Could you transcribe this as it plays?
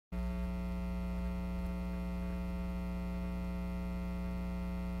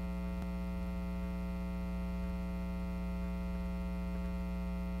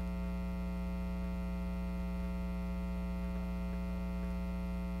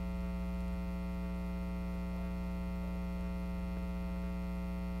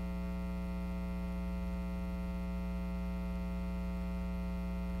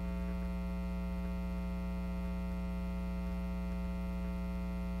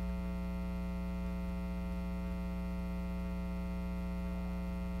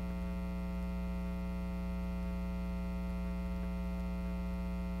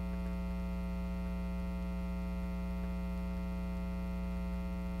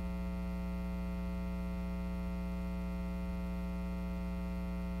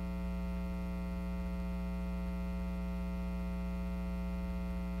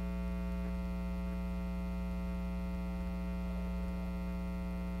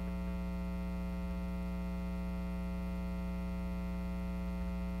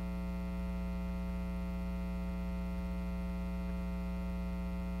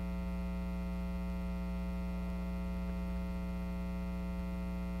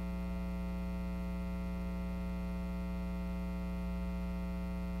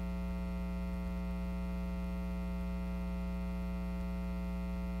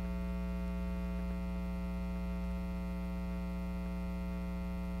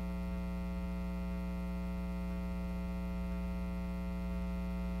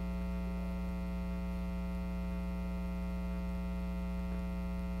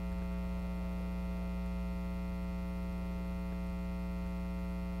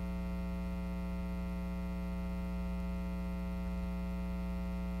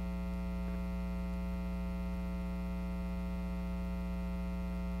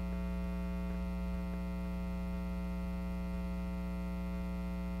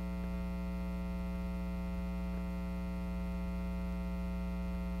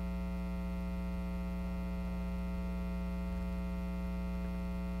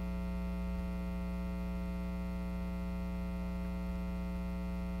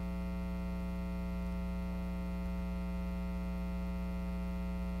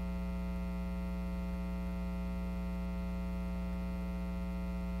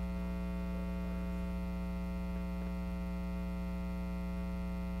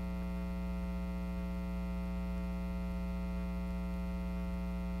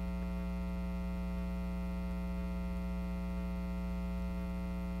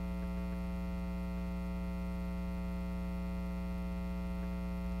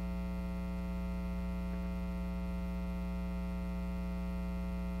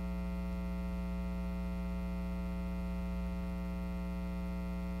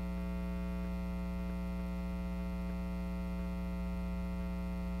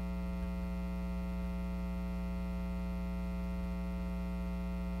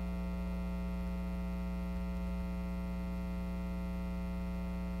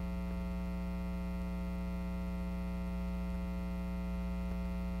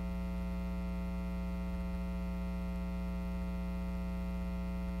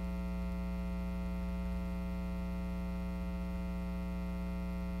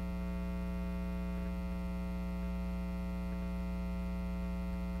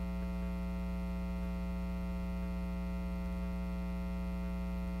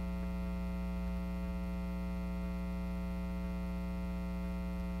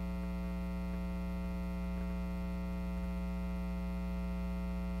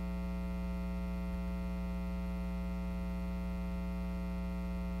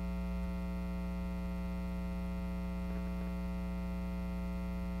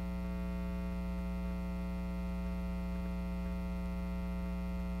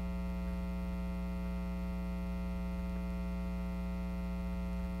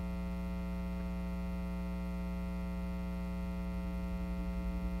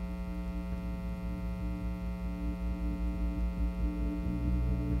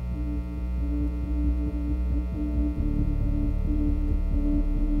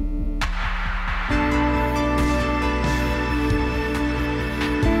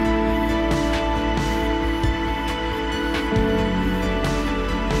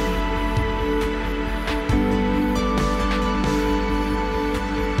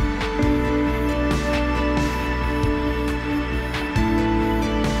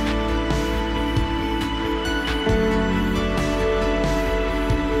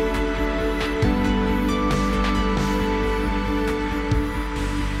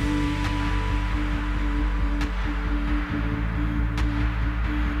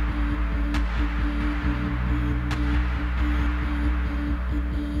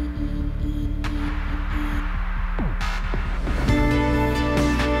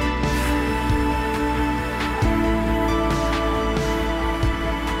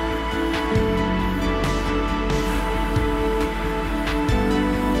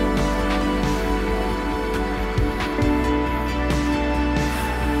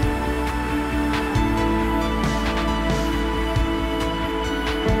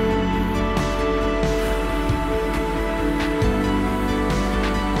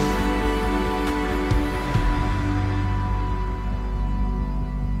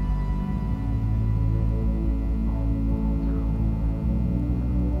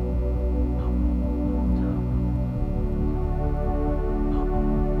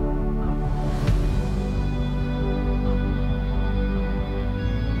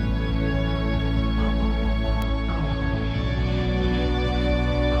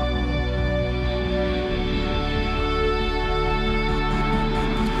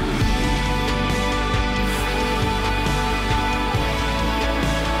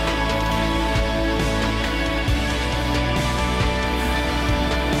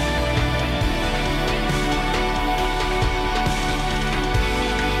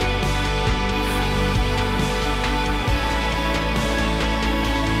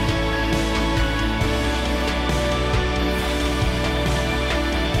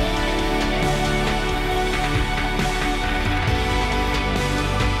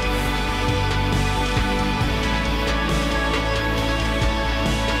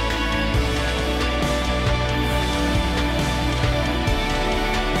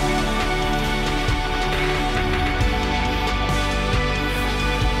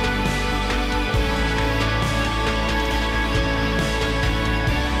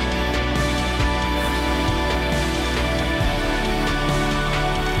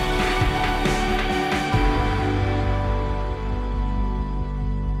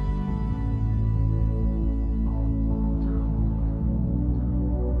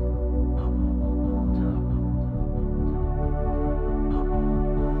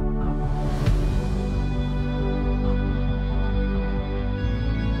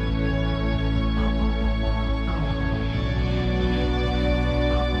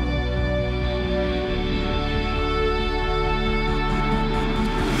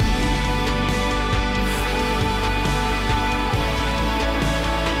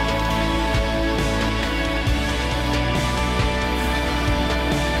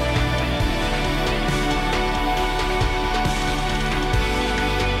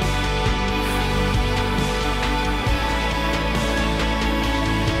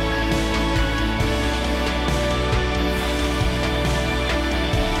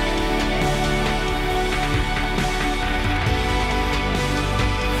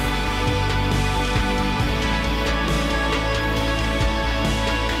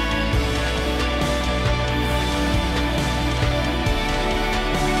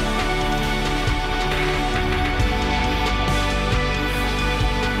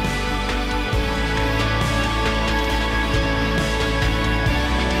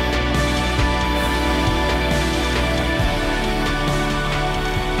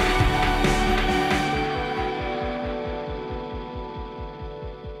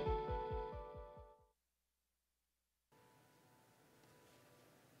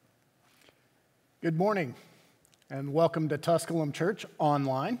Good morning, and welcome to Tusculum Church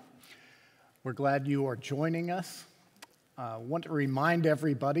online. We're glad you are joining us. I want to remind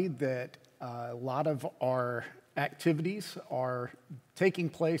everybody that a lot of our activities are taking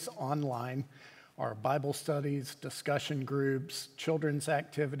place online. Our Bible studies, discussion groups, children's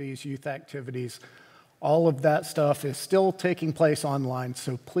activities, youth activities, all of that stuff is still taking place online,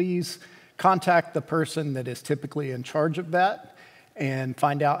 so please contact the person that is typically in charge of that and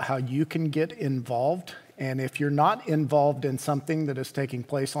find out how you can get involved. And if you're not involved in something that is taking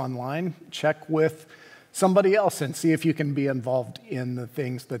place online, check with somebody else and see if you can be involved in the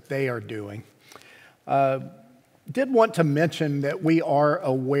things that they are doing. Did want to mention that we are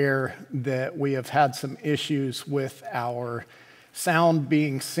aware that we have had some issues with our sound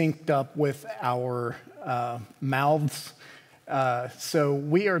being synced up with our mouths. So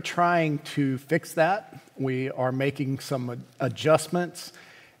we are trying to fix that. We are making some adjustments,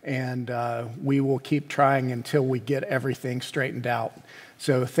 and we will keep trying until we get everything straightened out.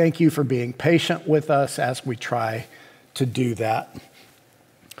 So thank you for being patient with us as we try to do that.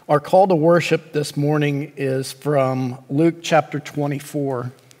 Our call to worship this morning is from Luke chapter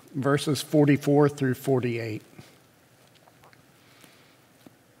 24, verses 44 through 48.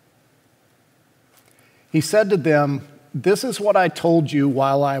 He said to them, "This is what I told you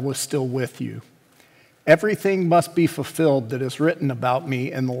while I was still with you. Everything must be fulfilled that is written about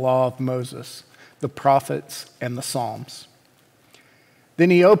me in the law of Moses, the prophets, and the Psalms."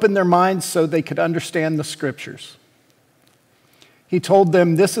 Then he opened their minds so they could understand the scriptures. He told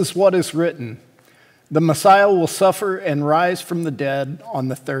them, "This is what is written. The Messiah will suffer and rise from the dead on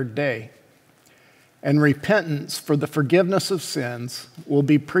the third day. And repentance for the forgiveness of sins will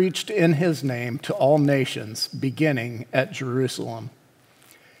be preached in his name to all nations, beginning at Jerusalem.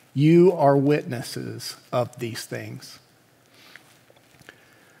 You are witnesses of these things."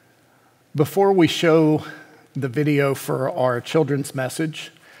 Before we show the video for our children's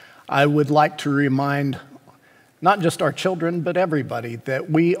message, I would like to remind not just our children, but everybody, that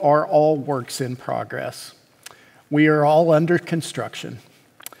we are all works in progress. We are all under construction.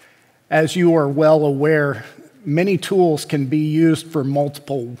 As you are well aware, many tools can be used for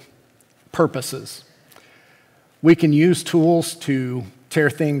multiple purposes. We can use tools to tear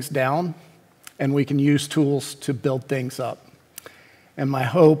things down, and we can use tools to build things up. And my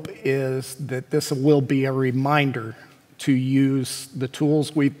hope is that this will be a reminder to use the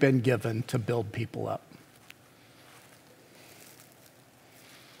tools we've been given to build people up.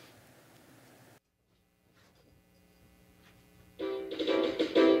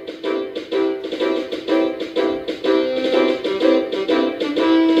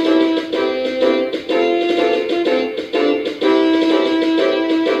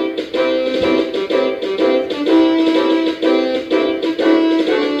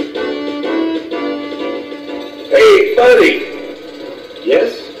 Buddy.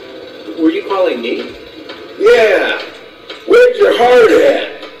 Yes? Were you calling me? Yeah. Where's your hard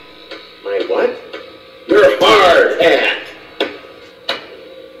hat? My what? Your hard hat.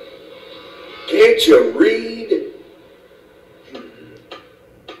 Can't you read?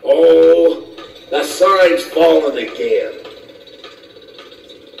 Oh, the sign's fallen again.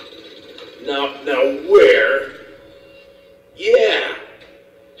 Now where? Yeah,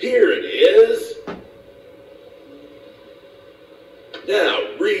 here it is. Now,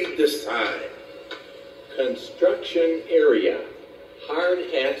 read the sign. Construction area. Hard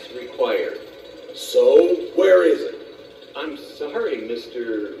hats required. So, where is it? I'm sorry,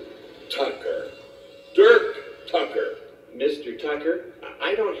 Mr. Tucker. Dirk Tucker. Mr. Tucker,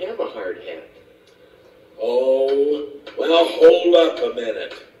 I don't have a hard hat. Oh, well, hold up a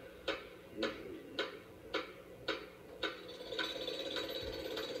minute.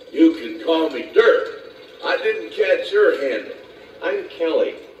 You can call me Dirk. I didn't catch your handle. I'm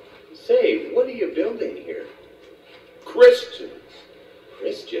Kelly. Say, what are you building here? Christians.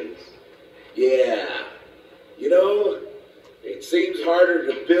 Christians? Yeah. You know, it seems harder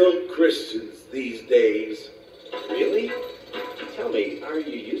to build Christians these days. Really? Tell me, are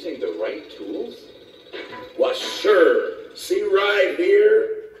you using the right tools? Well, sure. See right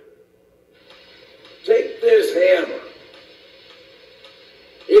here? Take this hammer.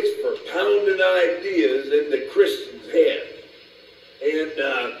 It's for pounding ideas into Christians' heads. And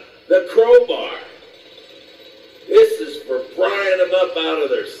the crowbar. This is for prying them up out of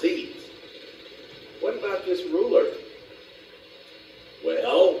their seats. What about this ruler?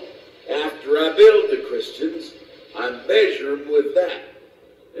 Well, after I build the Christians, I measure them with that.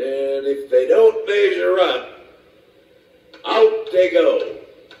 And if they don't measure up, out they go.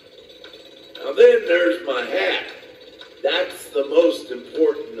 Now then there's my hat. That's the most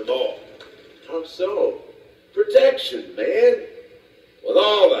important of all. How so? Protection, man. With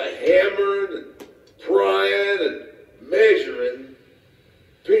all the hammering and prying and measuring,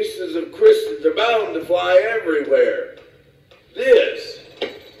 pieces of Christians are bound to fly everywhere. This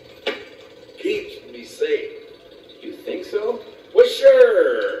keeps me safe. You think so? Well,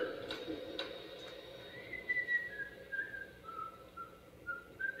 sure.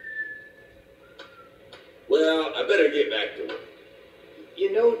 Well, I better get back to work.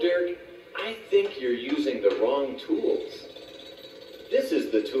 You know, Dirk, I think you're using the wrong tools. This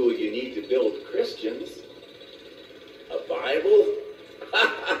is the tool you need to build Christians. A Bible?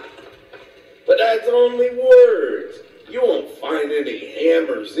 But that's only words. You won't find any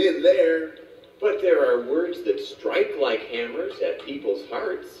hammers in there. But there are words that strike like hammers at people's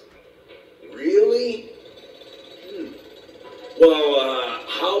hearts. Really? Well,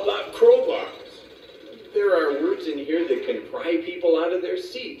 how about crowbars? There are words in here that can pry people out of their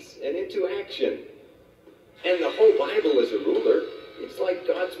seats and into action. And the whole Bible is a ruler. It's like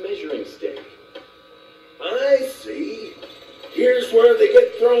God's measuring stick. I see. Here's where they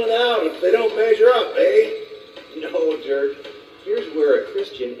get thrown out if they don't measure up, eh? No, Dirk. Here's where a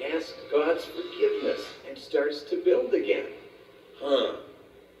Christian asks God's forgiveness and starts to build again. Huh.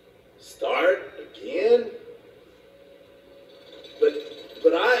 Start again?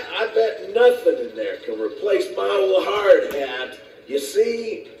 But I bet nothing in there can replace my old hard hat. You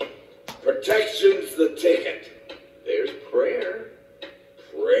see, protection's the ticket. There's prayer.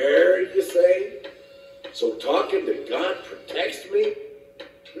 Prayer, you say? So talking to God protects me?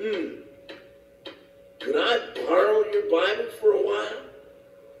 Could I borrow your Bible for a while?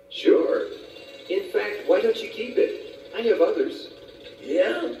 Sure. In fact, why don't you keep it? I have others.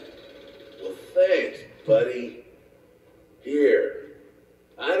 Yeah? Well, thanks, buddy. Here.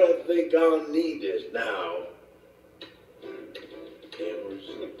 I don't think I'll need this now. Hammers,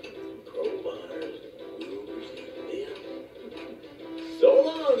 crowbars, rulers, yeah. So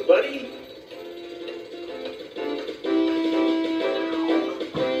long, buddy.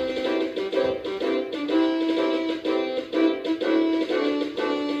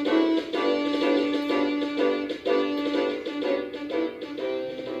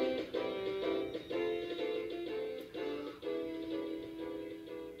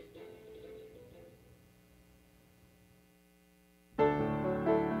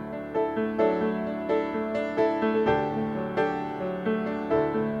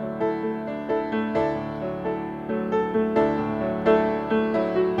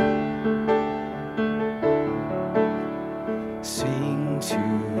 Sing to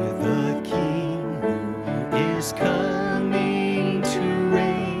the King who is coming to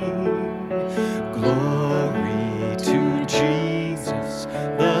reign. Glory to Jesus,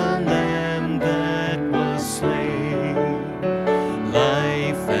 the Lamb that was slain.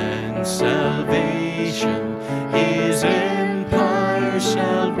 Life and salvation His empire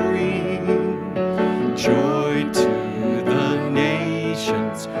shall bring. Joy to the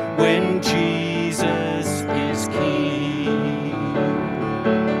nations when Jesus is King.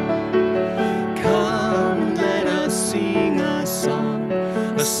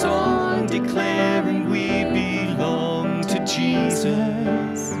 A song declaring we belong to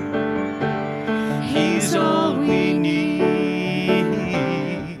Jesus. He's all we need.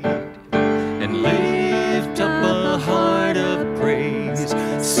 And lift up a heart of praise.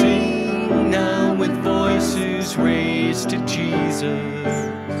 Sing now with voices raised to Jesus.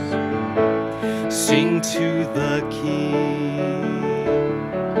 Sing to the King.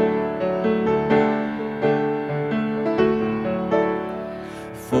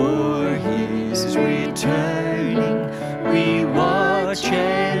 Returning, we watch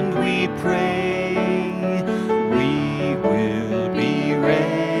and we pray. We will be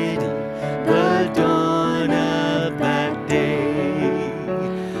ready, the dawn of that day.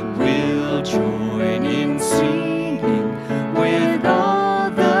 We'll join in singing with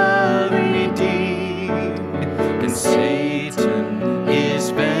all the redeemed. And Satan is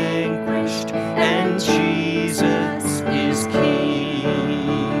vanquished and Jesus is King.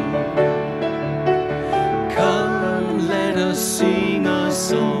 Sing a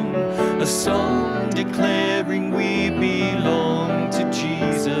song declaring we belong to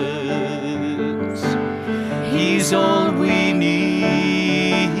Jesus. He's all we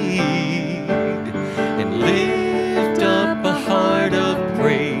need. And lift up a heart of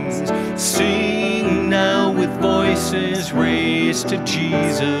praise. Sing now with voices raised to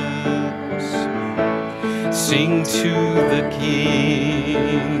Jesus. Sing to the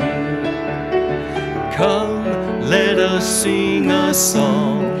King. Come, let us sing a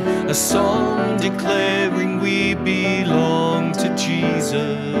song declaring we belong to Jesus.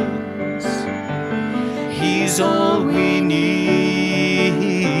 He's all we need.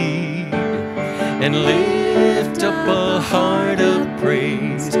 And lift up a heart of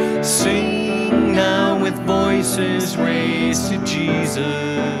praise. Sing now with voices raised to Jesus.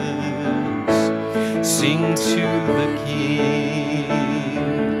 Sing to the King.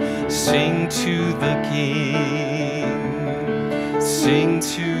 Sing to the King. Sing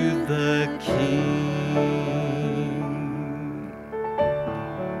to the King.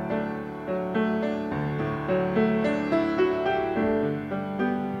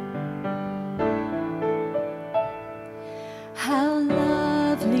 How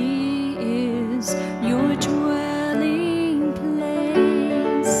lovely is your dwelling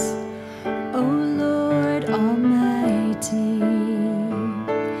place, O Lord Almighty.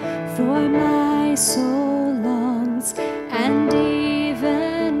 For my soul longs and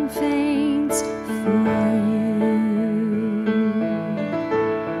even faints for you.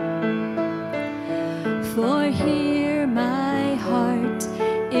 For here my heart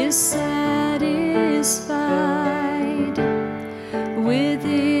is satisfied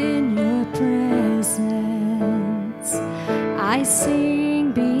within your presence. I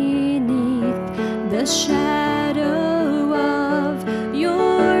sing beneath the shadow of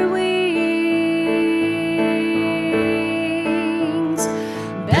your wings.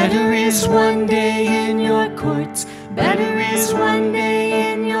 Better is one day in your courts, better is one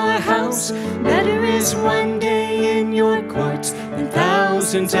day in your house, better is one day in your courts than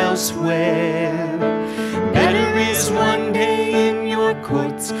thousands elsewhere. Better is one day in your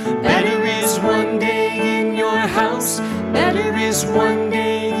courts, better is one day in your house, better is one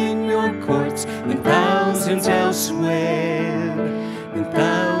day in your courts than thousands elsewhere, than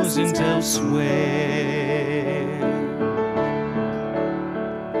thousands elsewhere.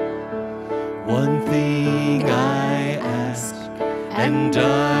 One thing I ask, and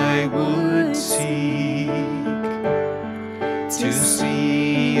I would seek, to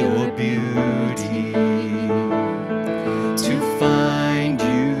see your beauty, to find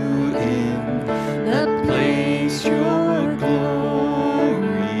you in the place your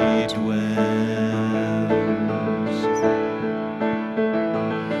glory dwells.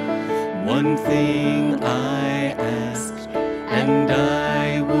 One thing I ask, and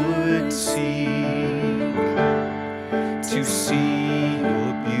I would seek, to see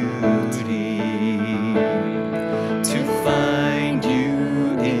your beauty, to find you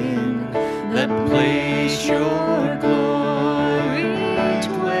in that place your glory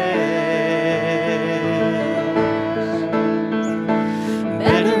dwells.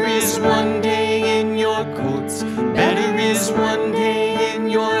 Better is one day in your courts, better is one day in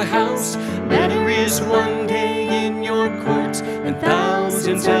your house, better is one day in your courts than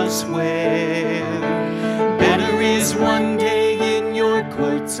thousands elsewhere. Better is one day in your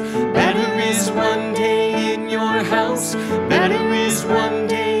courts, better is one day in your house, better is one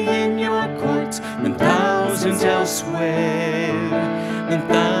day in your courts than thousands elsewhere, than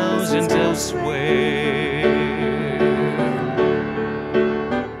thousands elsewhere.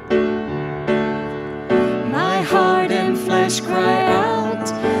 My heart and flesh cry out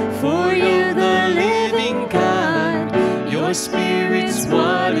for you, the living God. Your spirit's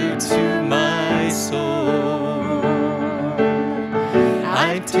water to my soul.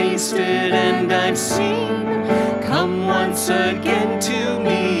 I've tasted and I've seen. Come once again to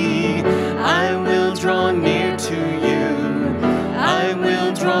me. I will draw near to you. I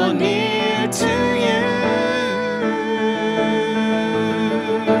will draw near to you.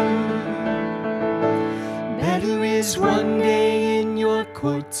 Better is one day in your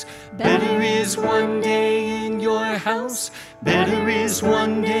courts, better is one day in your house, better is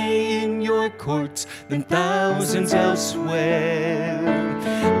one day in your courts than thousands elsewhere.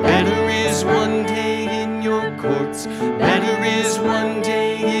 Better is one day in your courts, better is one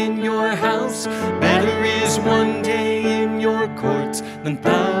day in your house, better is one day in your courts than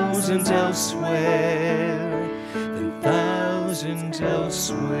thousands elsewhere, than thousands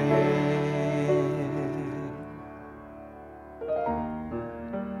elsewhere.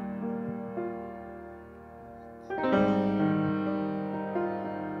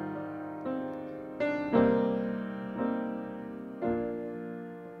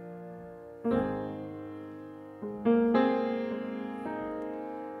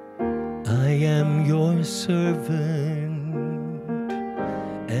 I am your servant,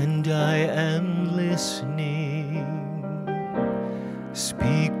 and I am listening.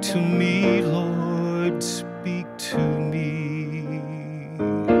 Speak to me, Lord, speak to me.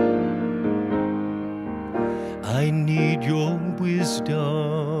 I need your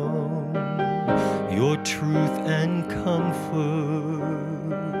wisdom, your truth and comfort.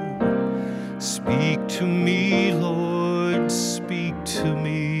 Speak to me, Lord, speak to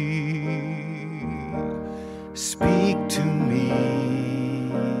me. Speak to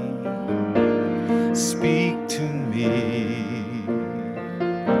me. Speak to me.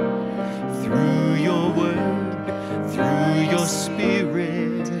 Through your word, through your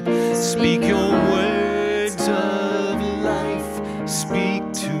spirit, speak your words of life.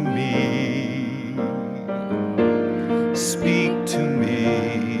 Speak to me. Speak to me.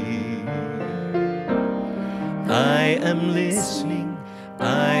 I am listening,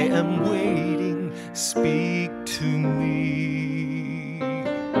 I am waiting. Speak to me.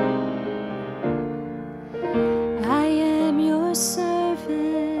 I am your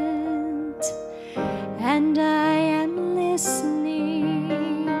servant, and I am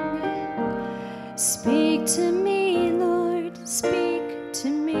listening. Speak to me, Lord, speak to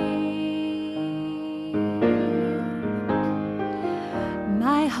me.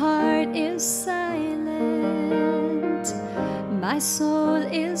 My heart is silent, my soul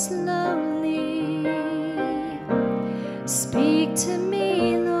is lonely. Speak to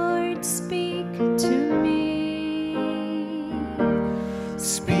me, Lord, speak to me.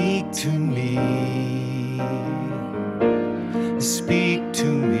 Speak to me. Speak to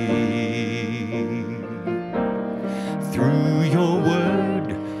me. Through your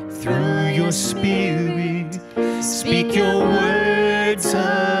word, through your spirit, speak your words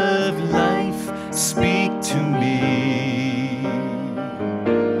of life. Speak to me.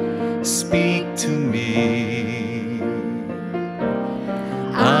 Speak to me.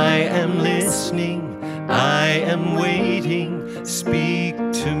 I am listening, I am waiting. Speak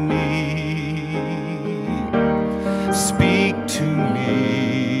to me. Speak to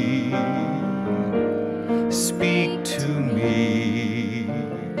me. Speak to me.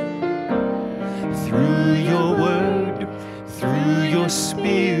 Through your word, through your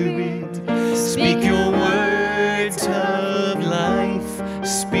spirit, speak your words of life.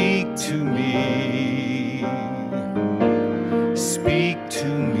 Speak to me. Speak to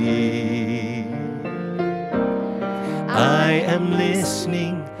me. I am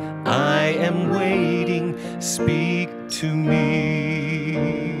listening, I am waiting. Speak to me.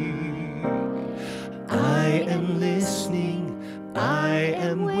 I am listening, I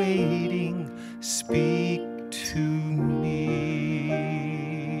am waiting. Speak to me.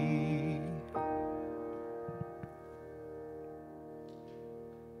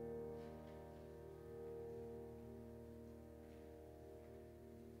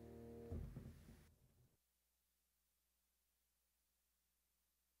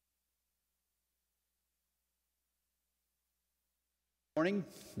 Morning.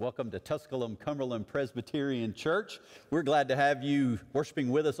 Welcome to Tusculum Presbyterian Church. We're glad to have you worshiping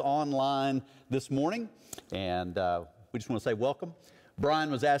with us online this morning, and we just want to say welcome.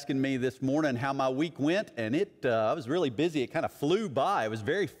 Brian was asking me this morning how my week went, and I was really busy. It kind of flew by. It was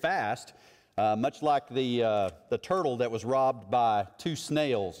very fast, much like the turtle that was robbed by two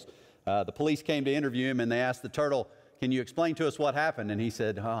snails. The police came to interview him, and they asked the turtle, "Can you explain to us what happened?" And he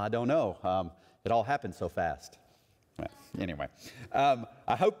said, "Oh, I don't know. It all happened so fast." Anyway,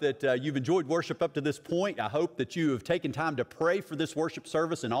 I hope that you've enjoyed worship up to this point. I hope that you have taken time to pray for this worship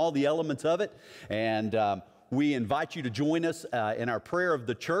service and all the elements of it. And we invite you to join us in our prayer of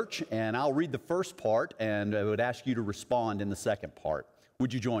the church. And I'll read the first part, and I would ask you to respond in the second part.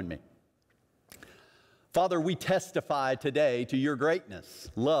 Would you join me? Father, we testify today to your greatness,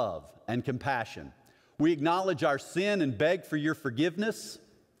 love, and compassion. We acknowledge our sin and beg for your forgiveness.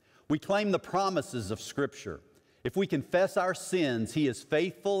 We claim the promises of Scripture. If we confess our sins, he is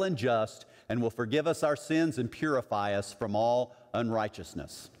faithful and just and will forgive us our sins and purify us from all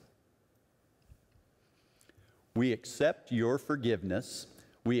unrighteousness. We accept your forgiveness.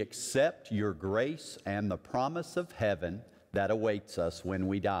 We accept your grace and the promise of heaven that awaits us when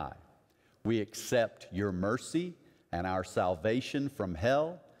we die. We accept your mercy and our salvation from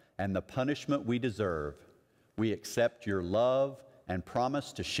hell and the punishment we deserve. We accept your love and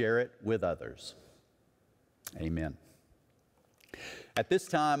promise to share it with others. Amen. At this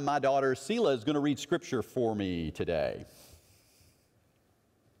time, my daughter Selah is going to read scripture for me today.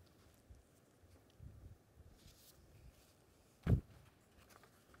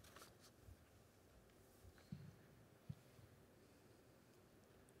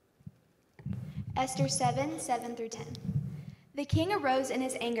 Esther 7:7-10. The king arose in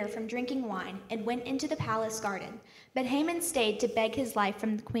his anger from drinking wine and went into the palace garden. But Haman stayed to beg his life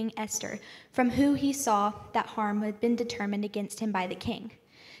from Queen Esther, from whom he saw that harm had been determined against him by the king.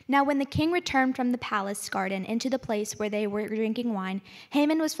 Now when the king returned from the palace garden into the place where they were drinking wine,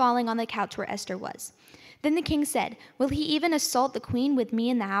 Haman was falling on the couch where Esther was. Then the king said, "Will he even assault the queen with me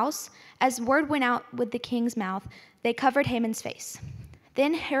in the house?" As word went out with the king's mouth, they covered Haman's face.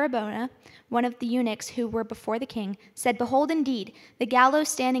 Then Harbona, one of the eunuchs who were before the king, said, "Behold, indeed, the gallows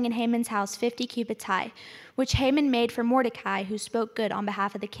standing in Haman's house 50 cubits high, which Haman made for Mordecai, who spoke good on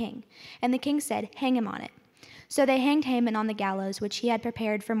behalf of the king." And the king said, "Hang him on it." So they hanged Haman on the gallows which he had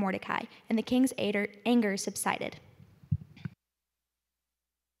prepared for Mordecai, and the king's anger subsided.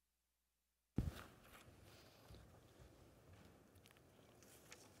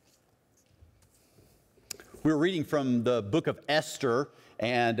 We're reading from the book of Esther,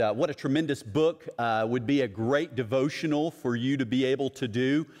 and what a tremendous book. Would be a great devotional for you to be able to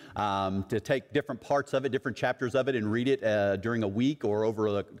do, to take different parts of it, different chapters of it, and read it during a week or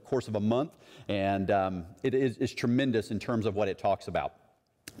over the course of a month. And it is tremendous in terms of what it talks about.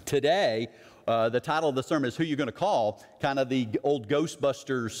 Today, the title of the sermon is Who You're Going to Call, kind of the old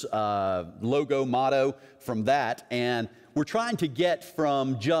Ghostbusters logo motto from that. And we're trying to get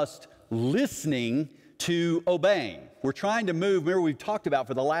from just listening to obeying. We're trying to move, remember we've talked about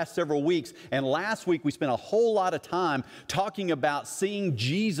for the last several weeks, and last week we spent a whole lot of time talking about seeing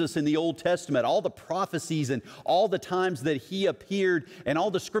Jesus in the Old Testament, all the prophecies and all the times that he appeared and all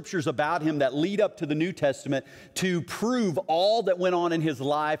the scriptures about him that lead up to the New Testament to prove all that went on in his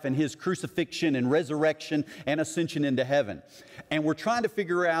life and his crucifixion and resurrection and ascension into heaven. And we're trying to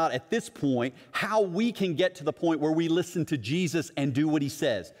figure out at this point how we can get to the point where we listen to Jesus and do what he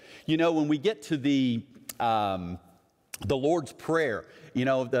says. You know, when we get to the Lord's Prayer, you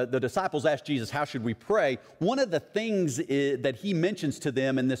know, the disciples asked Jesus, how should we pray? One of the things that he mentions to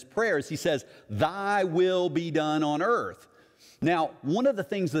them in this prayer is he says, "Thy will be done on earth." Now, one of the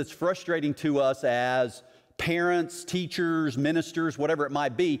things that's frustrating to us as parents, teachers, ministers, whatever it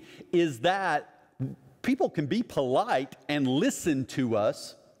might be, is that people can be polite and listen to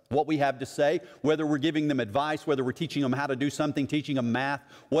us, what we have to say, whether we're giving them advice, whether we're teaching them how to do something, teaching them math,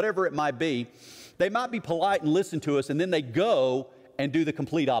 whatever it might be. They might be polite and listen to us, and then they go and do the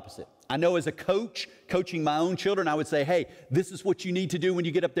complete opposite. I know as a coach, coaching my own children, I would say, hey, this is what you need to do when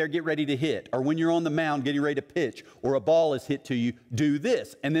you get up there, get ready to hit. Or when you're on the mound, getting ready to pitch, or a ball is hit to you, do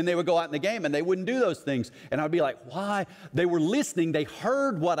this. And then they would go out in the game and they wouldn't do those things. And I'd be like, why? They were listening, they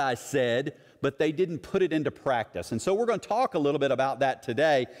heard what I said, but they didn't put it into practice. And so we're going to talk a little bit about that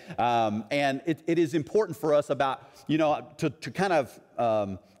today. And it is important for us about, you know, to kind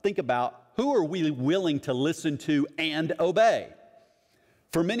of think about who are we willing to listen to and obey.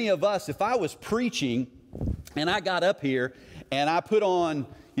 For many of us, if I was preaching and I got up here and I put on,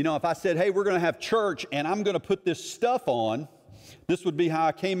 you know, if I said, hey, we're going to have church and I'm going to put this stuff on, this would be how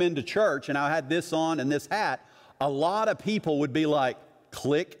I came into church and I had this on and this hat, a lot of people would be like,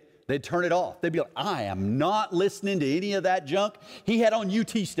 click. They'd turn it off. They'd be like, I am not listening to any of that junk. He had on UT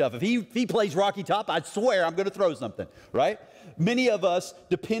stuff. If he plays Rocky Top, I swear I'm going to throw something, right? Many of us,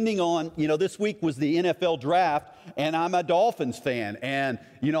 depending on, you know, this week was the NFL draft, and I'm a Dolphins fan. And,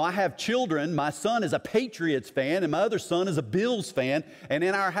 you know, I have children. My son is a Patriots fan, and my other son is a Bills fan. And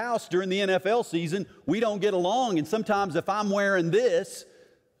in our house during the NFL season, we don't get along. And sometimes if I'm wearing this,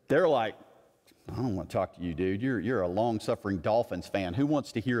 they're like, I don't want to talk to you, dude. You're a long-suffering Dolphins fan. Who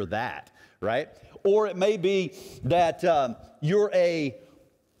wants to hear that, right? Or it may be that you're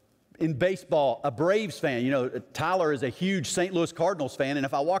in baseball, a Braves fan. You know, Tyler is a huge St. Louis Cardinals fan, and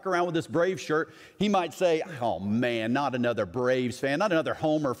if I walk around with this Braves shirt, he might say, oh, man, not another Braves fan, not another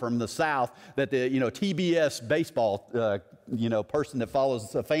homer from the South that the, you know, TBS baseball, you know, person that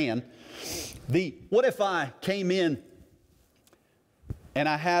follows a fan. What if I came in and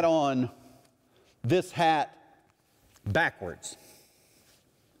I had on this hat backwards?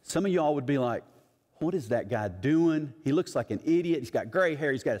 Some of y'all would be like, what is that guy doing? He looks like an idiot. He's got gray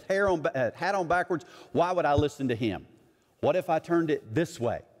hair. He's got his hat on backwards. Why would I listen to him? What if I turned it this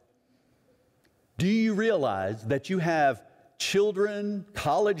way? Do you realize that you have children,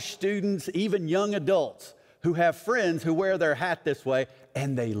 college students, even young adults who have friends who wear their hat this way,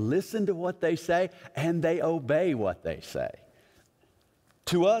 and they listen to what they say and they obey what they say?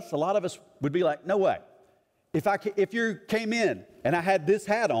 To us, a lot of us would be like, no way. If you came in and I had this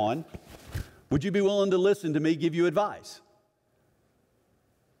hat on, would you be willing to listen to me give you advice?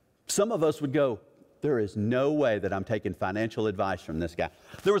 Some of us would go, there is no way that I'm taking financial advice from this guy.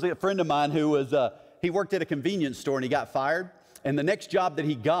 There was a friend of mine who was, he worked at a convenience store and he got fired. And the next job that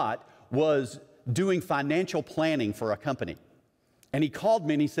he got was doing financial planning for a company. And he called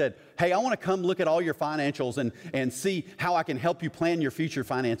me and he said, hey, I want to come look at all your financials and see how I can help you plan your future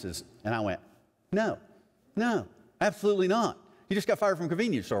finances. And I went, no, absolutely not. You just got fired from a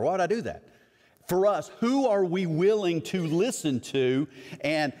convenience store. Why would I do that? For us, who are we willing to listen to?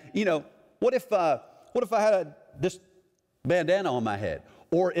 And, you know, what if what if I had this bandana on my head?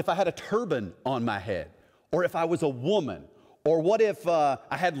 Or if I had a turban on my head? Or if I was a woman? Or what if I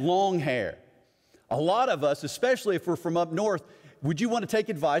had long hair? A lot of us, especially if we're from up north, would you want to take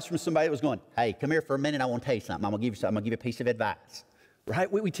advice from somebody that was going, hey, come here for a minute, I want to tell you something. I'm going to give you something. I'm going to give you a piece of advice. Right?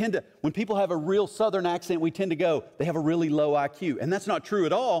 We tend to, when people have a real Southern accent, we tend to go, they have a really low IQ. And that's not true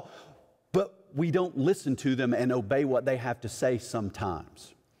at all, but we don't listen to them and obey what they have to say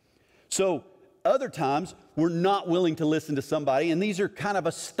sometimes. So other times, we're not willing to listen to somebody, and these are kind of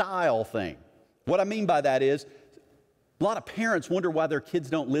a style thing. What I mean by that is, a lot of parents wonder why their kids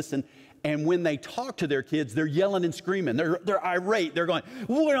don't listen, and when they talk to their kids, they're yelling and screaming. They're irate. They're going,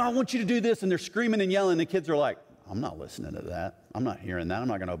 well, I want you to do this, and they're screaming and yelling. The kids are like, I'm not listening to that. I'm not hearing that. I'm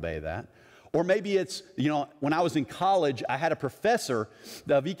not going to obey that. Or maybe it's, when I was in college, I had a professor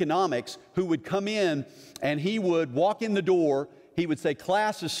of economics who would come in, and he would walk in the door. He would say,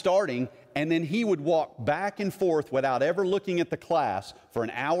 class is starting, and then he would walk back and forth without ever looking at the class for an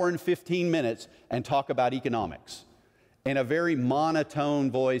hour and 15 minutes and talk about economics. In a very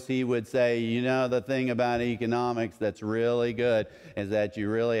monotone voice, he would say, the thing about economics that's really good is that you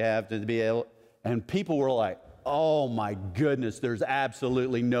really have to be able, and people were like, oh my goodness, there's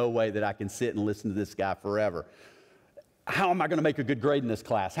absolutely no way that I can sit and listen to this guy forever. How am I going to make a good grade in this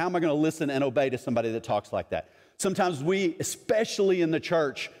class? How am I going to listen and obey to somebody that talks like that? Sometimes we, especially in the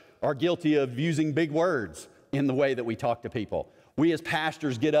church, are guilty of using big words in the way that we talk to people. We as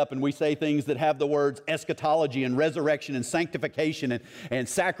pastors get up and we say things that have the words eschatology and resurrection and sanctification and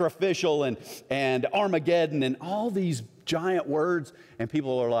sacrificial and Armageddon and all these giant words, and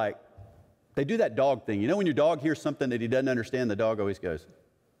people are like, they do that dog thing. When your dog hears something that he doesn't understand, the dog always goes,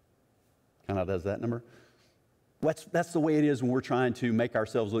 kind of does that number. That's the way it is when we're trying to make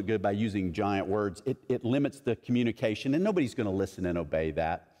ourselves look good by using giant words. It limits the communication, and nobody's going to listen and obey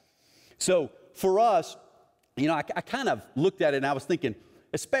that. So for us, I kind of looked at it and I was thinking,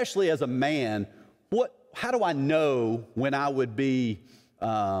 especially as a man, how do I know when I would be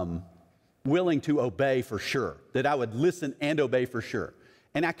willing to obey for sure, that I would listen and obey for sure?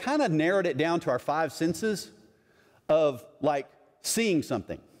 And I kind of narrowed it down to our 5 senses of like seeing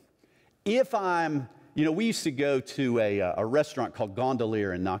something. If I'm, we used to go to a restaurant called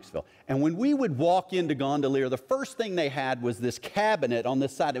Gondolier in Knoxville. And when we would walk into Gondolier, the first thing they had was this cabinet on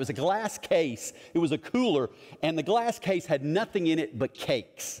this side. It was a glass case. It was a cooler. And the glass case had nothing in it but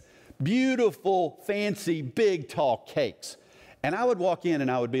cakes. Beautiful, fancy, big, tall cakes. And I would walk in and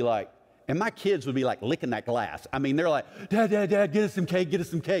I would be like, and my kids would be like licking that glass. I mean, they're like, Dad, get us some cake, get us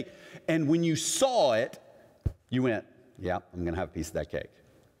some cake. And when you saw it, you went, yeah, I'm going to have a piece of that cake.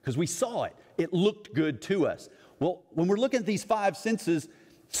 Because we saw it. It looked good to us. Well, when we're looking at these 5 senses,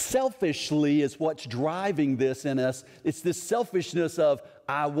 selfishly is what's driving this in us. It's this selfishness of,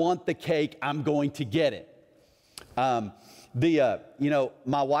 I want the cake, I'm going to get it. My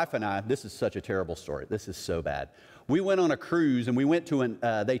wife and I, this is such a terrible story. This is so bad. We went on a cruise and we went to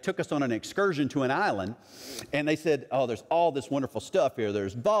they took us on an excursion to an island, and they said, oh, there's all this wonderful stuff here.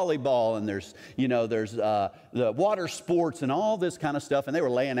 There's volleyball and there's the water sports and all this kind of stuff. And they were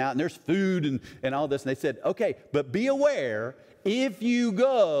laying out and there's food and all this. And they said, okay, but be aware, if you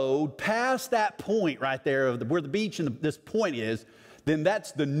go past that point right there of where the beach and this point is, then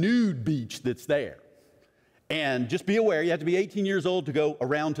that's the nude beach that's there. And just be aware, you have to be 18 years old to go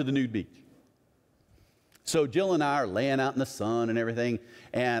around to the nude beach. So Jill and I are laying out in the sun and everything,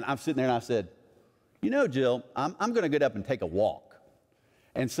 and I'm sitting there and I said, Jill, I'm going to get up and take a walk.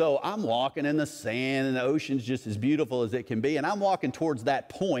 And so I'm walking in the sand, and the ocean's just as beautiful as it can be, and I'm walking towards that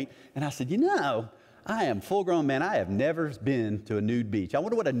point, and I said, I am full-grown man. I have never been to a nude beach. I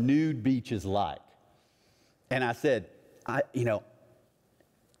wonder what a nude beach is like. And I said,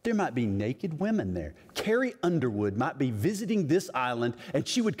 there might be naked women there. Carrie Underwood might be visiting this island, and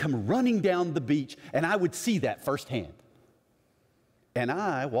she would come running down the beach, and I would see that firsthand. And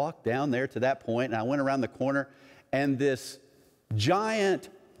I walked down there to that point, and I went around the corner, and this giant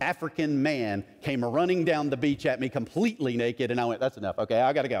African man came running down the beach at me completely naked, and I went, that's enough. Okay,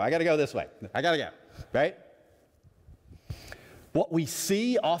 I got to go. I got to go this way. I got to go, right? What we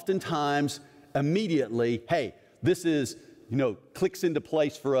see oftentimes immediately, hey, this is clicks into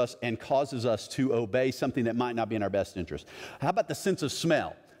place for us and causes us to obey something that might not be in our best interest. How about the sense of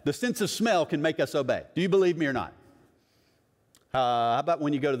smell? The sense of smell can make us obey. Do you believe me or not? How about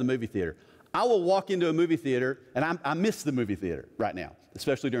when you go to the movie theater? I will walk into a movie theater, and I miss the movie theater right now,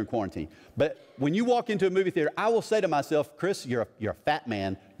 especially during quarantine. But when you walk into a movie theater, I will say to myself, Chris, you're a fat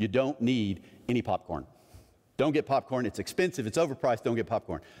man. You don't need any popcorn. Don't get popcorn. It's expensive. It's overpriced. Don't get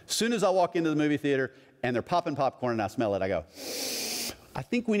popcorn. As soon as I walk into the movie theater and they're popping popcorn and I smell it, I go, I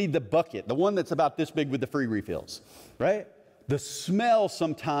think we need the bucket, the one that's about this big with the free refills, right? The smell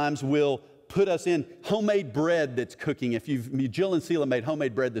sometimes will put us in homemade bread that's cooking. Jill and Sela made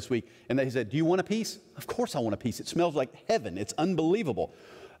homemade bread this week, and they said, do you want a piece? Of course I want a piece. It smells like heaven. It's unbelievable.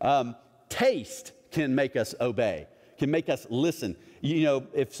 Taste can make us obey, can make us listen. You know,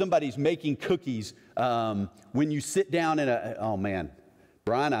 if somebody's making cookies, when you sit down in oh man,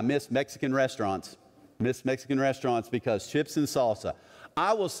 Brian, I miss Mexican restaurants. Because chips and salsa.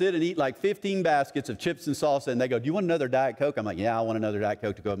 I will sit and eat like 15 baskets of chips and salsa, and they go, do you want another Diet Coke? I'm like, yeah, I want another Diet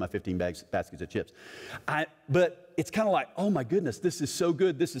Coke to go with my 15 baskets of chips. But it's kind of like, oh my goodness, this is so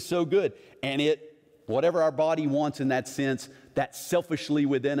good, this is so good. And whatever our body wants in that sense, that selfishly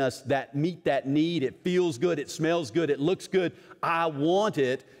within us, that meet that need, it feels good, it smells good, it looks good, I want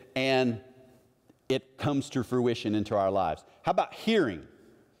it, and it comes to fruition into our lives. How about hearing?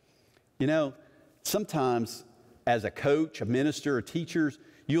 You know, sometimes as a coach, a minister, or teachers,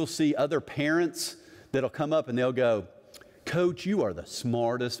 you'll see other parents that'll come up and they'll go, Coach, you are the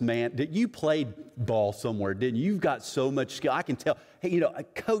smartest man. You played ball somewhere, didn't you? You've got so much skill. I can tell. Hey, you know,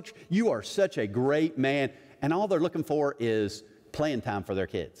 Coach, you are such a great man. And all they're looking for is playing time for their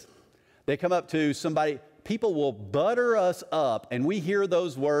kids. They come up to somebody, people will butter us up, and we hear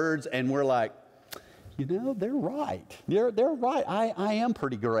those words, and we're like, you know, they're right. They're right. I am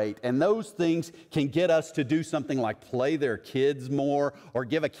pretty great. And those things can get us to do something like play their kids more or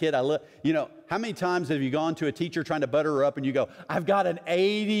give a kid a look. You know, how many times have you gone to a teacher trying to butter her up and you go, I've got an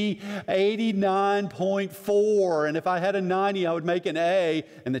 89.4, and if I had a 90, I would make an A.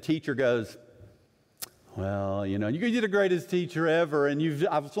 And the teacher goes, well, you know, you're the greatest teacher ever, and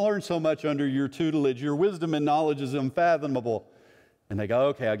I've learned so much under your tutelage. Your wisdom and knowledge is unfathomable. And they go,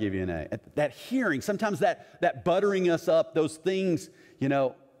 okay, I'll give you an A. That hearing, sometimes that buttering us up, those things, you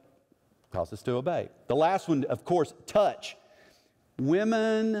know, cause us to obey. The last one, of course, touch.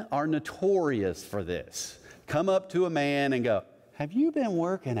 Women are notorious for this. Come up to a man and go, have you been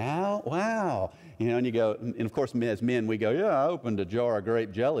working out? Wow. You know, and you go, and of course, as men, we go, yeah, I opened a jar of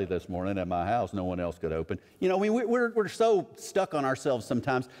grape jelly this morning at my house. No one else could open. You know, we're so stuck on ourselves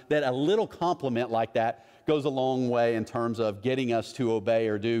sometimes that a little compliment like that goes a long way in terms of getting us to obey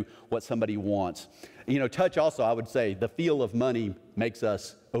or do what somebody wants. You know, touch also, I would say, the feel of money makes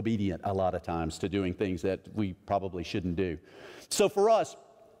us obedient a lot of times to doing things that we probably shouldn't do. So for us,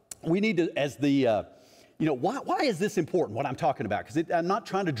 we need to, as the, you know, why is this important, what I'm talking about? Because I'm not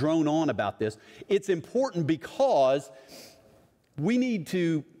trying to drone on about this. It's important because we need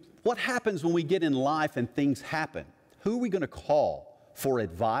to, what happens when we get in life and things happen? Who are we going to call for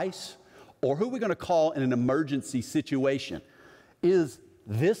advice? Or who are we going to call in an emergency situation? Is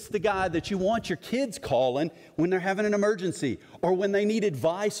this the guy that you want your kids calling when they're having an emergency or when they need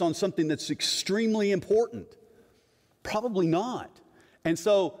advice on something that's extremely important? Probably not. And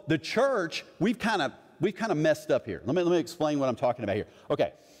so the church, we've kind of messed up here. Let me explain what I'm talking about here.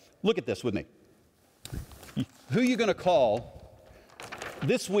 Okay, look at this with me. Who are you going to call?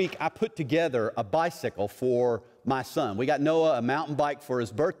 This week I put together a bicycle for my son. We got Noah a mountain bike for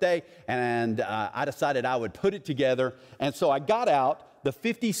his birthday, and I decided I would put it together. And so I got out the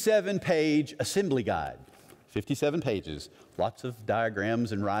 57-page assembly guide. 57 pages, lots of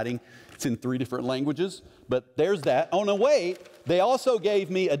diagrams and writing. It's in 3 different languages, but there's that. Oh, no, wait. They also gave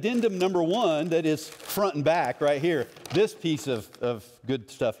me addendum number 1 that is front and back right here. This piece of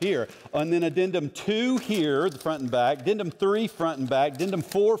good stuff here. And then addendum 2 here, the front and back. Addendum 3, front and back. Addendum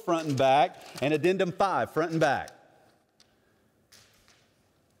 4, front and back. And addendum 5, front and back.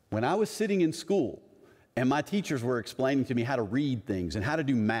 When I was sitting in school, and my teachers were explaining to me how to read things and how to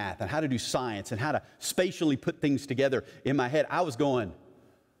do math and how to do science and how to spatially put things together in my head, I was going,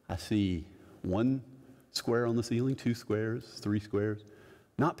 I see 1 square on the ceiling, 2 squares, 3 squares.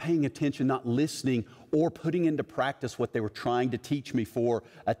 Not paying attention, not listening, or putting into practice what they were trying to teach me for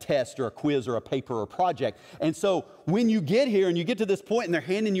a test or a quiz or a paper or a project. And so when you get here and you get to this point and they're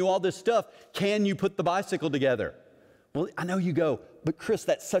handing you all this stuff, can you put the bicycle together? Well, I know you go, but Chris,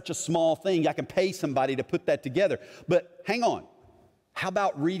 that's such a small thing. I can pay somebody to put that together. But hang on. How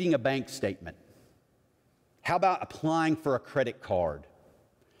about reading a bank statement? How about applying for a credit card?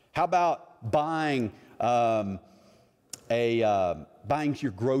 How about buying buying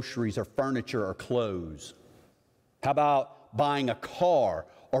your groceries or furniture or clothes? How about buying a car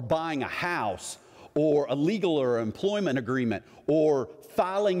or buying a house or a legal or employment agreement or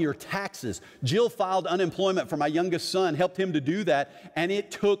filing your taxes? Jill filed unemployment for my youngest son, helped him to do that, and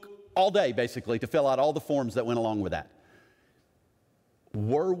it took all day basically to fill out all the forms that went along with that.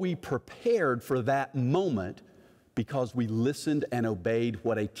 Were we prepared for that moment because we listened and obeyed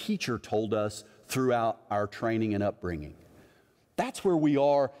what a teacher told us throughout our training and upbringing? That's where we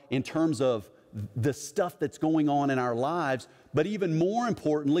are in terms of the stuff that's going on in our lives. But even more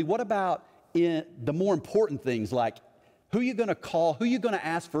importantly, what about in the more important things, like who are you going to call, who are you going to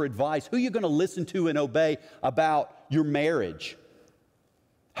ask for advice, who are you going to listen to and obey about your marriage?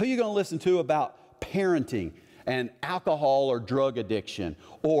 Who are you going to listen to about parenting and alcohol or drug addiction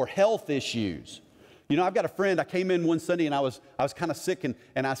or health issues? You know, I've got a friend, I came in one Sunday and I was kind of sick, and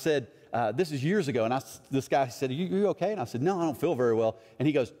I said, this is years ago, and this guy said, you okay? And I said, no, I don't feel very well. And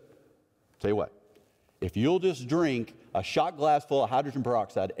he goes, tell you what, if you'll just drink a shot glass full of hydrogen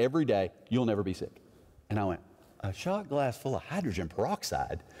peroxide every day, you'll never be sick. And I went, a shot glass full of hydrogen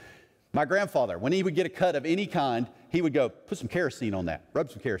peroxide? My grandfather, when he would get a cut of any kind, he would go, put some kerosene on that,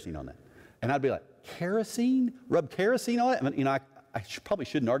 rub some kerosene on that. And I'd be like, kerosene? Rub kerosene on it? I mean, you know, I probably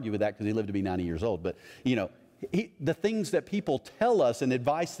shouldn't argue with that because he lived to be 90 years old. But, you know, the things that people tell us and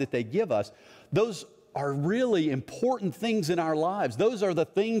advice that they give us, those are really important things in our lives. Those are the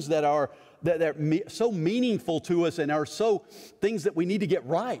things that are so meaningful to us and are so things that we need to get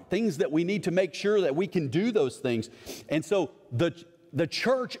right, things that we need to make sure that we can do those things. And so the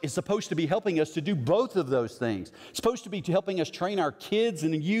church is supposed to be helping us to do both of those things. It's supposed to be helping us train our kids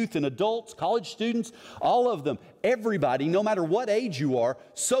and youth and adults, college students, all of them, everybody, no matter what age you are,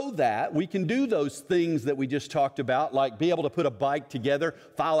 so that we can do those things that we just talked about, like be able to put a bike together,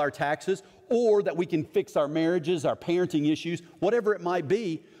 file our taxes, or that we can fix our marriages, our parenting issues, whatever it might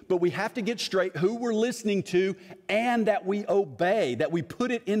be. But we have to get straight who we're listening to and that we obey, that we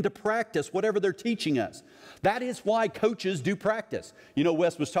put it into practice, whatever they're teaching us. That is why coaches do practice. You know,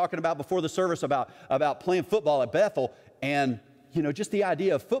 Wes was talking about before the service about playing football at Bethel, and, you know, just the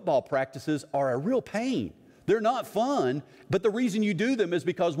idea of football practices are a real pain. They're not fun, but the reason you do them is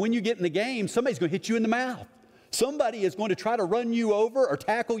because when you get in the game, somebody's going to hit you in the mouth. Somebody is going to try to run you over or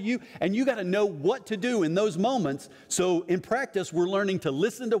tackle you, and you got to know what to do in those moments. So in practice, we're learning to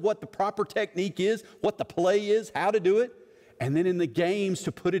listen to what the proper technique is, what the play is, how to do it, and then in the games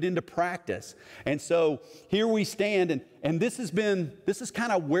to put it into practice. And so here we stand, and this is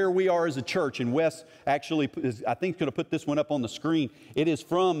kind of where we are as a church. And Wes actually is, I think, going to put this one up on the screen. It is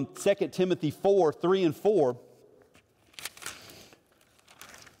from 2 Timothy 4, 3 and 4.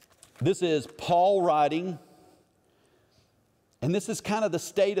 This is Paul writing. And this is kind of the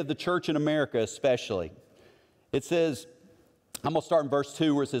state of the church in America especially. It says, I'm going to start in verse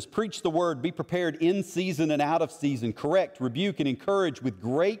 2 where it says, preach the word, be prepared in season and out of season, correct, rebuke, and encourage with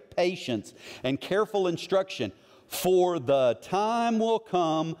great patience and careful instruction. For the time will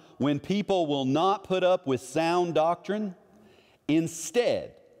come when people will not put up with sound doctrine.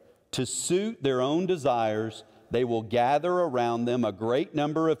 Instead, to suit their own desires, they will gather around them a great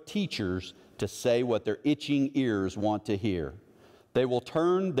number of teachers to say what their itching ears want to hear. They will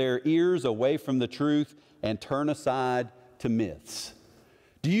turn their ears away from the truth and turn aside to myths.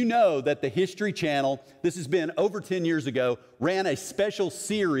 Do you know that the History Channel, this has been over 10 years ago, ran a special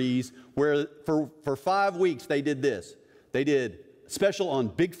series where for 5 weeks they did this. They did a special on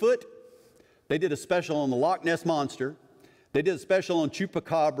Bigfoot. They did a special on the Loch Ness Monster. They did a special on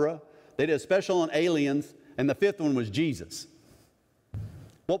Chupacabra. They did a special on aliens. And the 5th one was Jesus.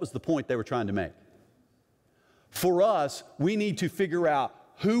 What was the point they were trying to make? For us, we need to figure out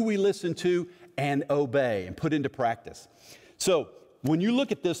who we listen to and obey and put into practice. So when you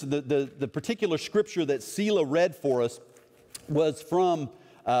look at this, the particular scripture that Sela read for us was from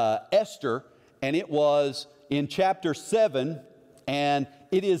Esther, and it was in chapter 7, and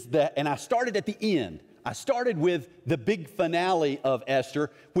it is and I started at the end. I started with the big finale of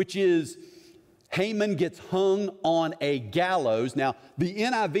Esther, which is Haman gets hung on a gallows. Now, the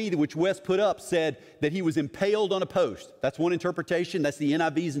NIV, which Wes put up, said that he was impaled on a post. That's one interpretation. That's the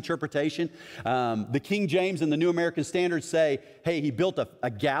NIV's interpretation. The King James and the New American Standard say, hey, he built a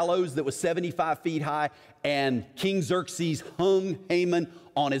gallows that was 75 feet high, and King Xerxes hung Haman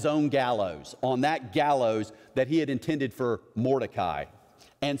on his own gallows, on that gallows that he had intended for Mordecai.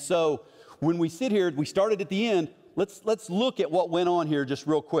 And so when we sit here, we started at the end. Let's look at what went on here just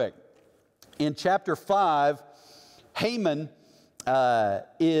real quick. In chapter 5, Haman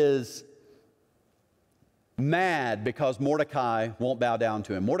is mad because Mordecai won't bow down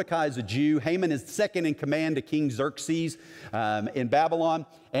to him. Mordecai is a Jew. Haman is second in command to King Xerxes in Babylon.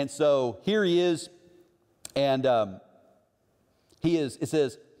 And so here he is. And it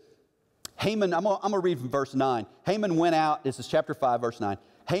says, Haman, I'm going to read from verse 9. Haman went out, this is chapter 5, verse 9.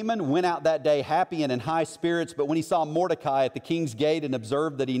 Haman went out that day happy and in high spirits, but when he saw Mordecai at the king's gate and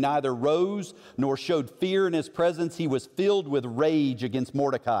observed that he neither rose nor showed fear in his presence, he was filled with rage against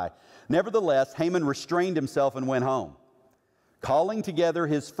Mordecai. Nevertheless, Haman restrained himself and went home. Calling together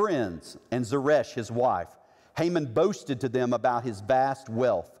his friends and Zeresh his wife, Haman boasted to them about his vast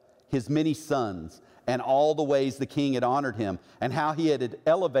wealth, his many sons, and all the ways the king had honored him, and how he had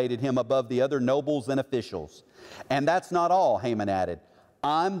elevated him above the other nobles and officials. And that's not all, Haman added.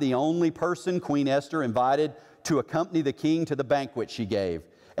 I'm the only person Queen Esther invited to accompany the king to the banquet she gave.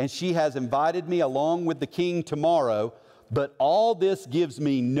 And she has invited me along with the king tomorrow. But all this gives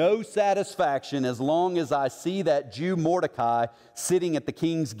me no satisfaction as long as I see that Jew Mordecai sitting at the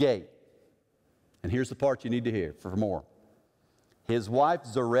king's gate. And here's the part you need to hear for more. His wife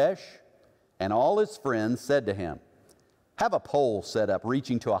Zeresh and all his friends said to him, have a pole set up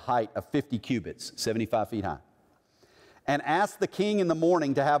reaching to a height of 50 cubits, 75 feet high, and ask the king in the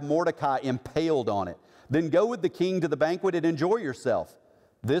morning to have Mordecai impaled on it. Then go with the king to the banquet and enjoy yourself.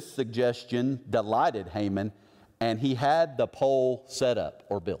 This suggestion delighted Haman, and he had the pole set up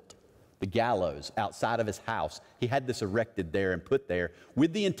or built, the gallows outside of his house. He had this erected there and put there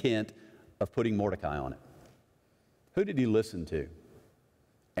with the intent of putting Mordecai on it. Who did he listen to?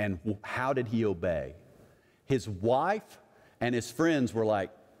 And how did he obey? His wife and his friends were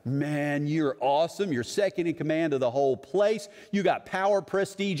like, man, you're awesome. You're second in command of the whole place. You got power,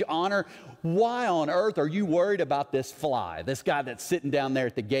 prestige, honor. Why on earth are you worried about this fly, this guy that's sitting down there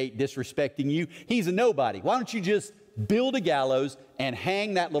at the gate disrespecting you? He's a nobody. Why don't you just build a gallows and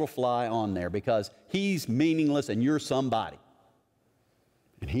hang that little fly on there, because he's meaningless and you're somebody.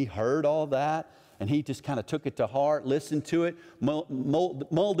 And he heard all that, and he just kind of took it to heart, listened to it,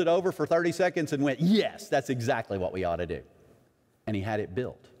 mulled it over for 30 seconds and went, yes, that's exactly what we ought to do. And he had it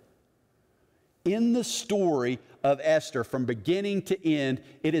built. In the story of Esther, from beginning to end,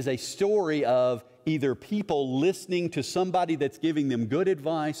 it is a story of either people listening to somebody that's giving them good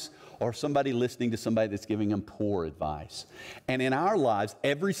advice, or somebody listening to somebody that's giving them poor advice. And in our lives,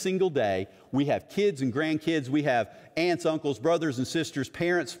 every single day, we have kids and grandkids, we have aunts, uncles, brothers and sisters,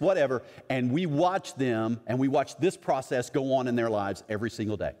 parents, whatever, and we watch them, and we watch this process go on in their lives every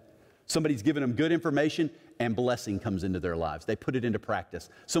single day. Somebody's giving them good information, and blessing comes into their lives. They put it into practice.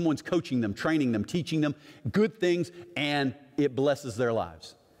 Someone's coaching them, training them, teaching them good things, and it blesses their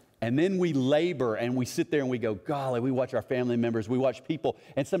lives. And then we labor and we sit there and we go, golly, we watch our family members, we watch people,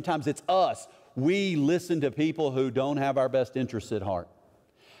 and sometimes it's us. We listen to people who don't have our best interests at heart.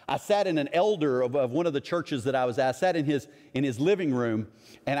 I sat in an elder of one of the churches that I was at. I sat in his living room,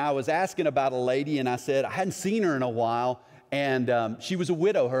 and I was asking about a lady, and I said, I hadn't seen her in a while, and she was a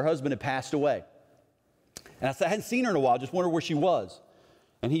widow. Her husband had passed away. And I said, I hadn't seen her in a while, just wondered where she was.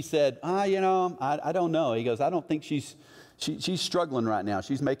 And he said, I don't know. He goes, I don't think she's struggling right now.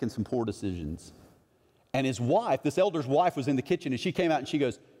 She's making some poor decisions. And his wife, this elder's wife, was in the kitchen, and she came out and she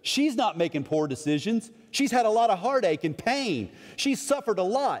goes, she's not making poor decisions. She's had a lot of heartache and pain. She's suffered a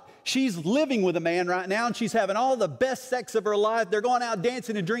lot. She's living with a man right now, and she's having all the best sex of her life. They're going out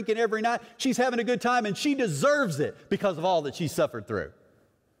dancing and drinking every night. She's having a good time, and she deserves it because of all that she's suffered through.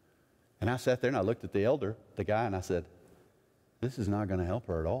 And I sat there and I looked at the elder, the guy, and I said, this is not going to help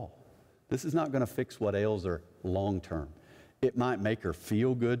her at all. This is not going to fix what ails her long term. It might make her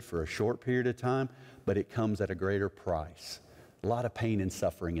feel good for a short period of time, but it comes at a greater price. A lot of pain and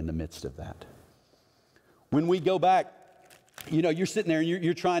suffering in the midst of that. When we go back, you're sitting there and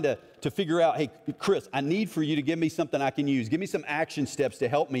you're trying to figure out, hey, Chris, I need for you to give me something I can use. Give me some action steps to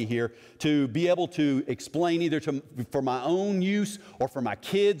help me here to be able to explain either for my own use or for my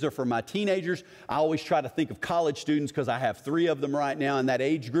kids or for my teenagers. I always try to think of college students, because I have 3 of them right now in that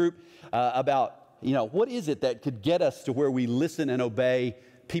age group, about what is it that could get us to where we listen and obey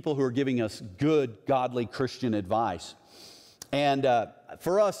people who are giving us good, godly Christian advice. And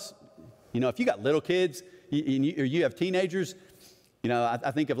for us, if you got little kids or you have teenagers,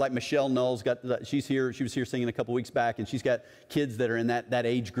 I think of like Michelle Null's she was here singing a couple weeks back, and she's got kids that are in that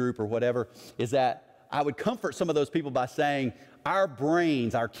age group or whatever, is that I would comfort some of those people by saying our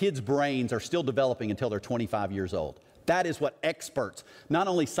kids' brains are still developing until they're 25 years old. That is what experts, not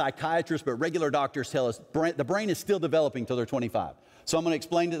only psychiatrists, but regular doctors tell us. The brain is still developing till they're 25. So I'm going to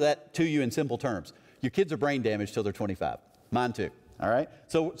explain that to you in simple terms. Your kids are brain damaged till they're 25. Mine too, all right?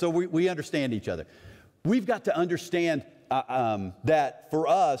 So we understand each other. We've got to understand that for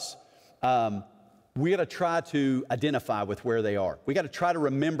us, we got to try to identify with where they are. We got to try to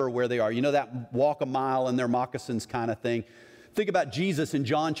remember where they are. That walk a mile in their moccasins kind of thing. Think about Jesus in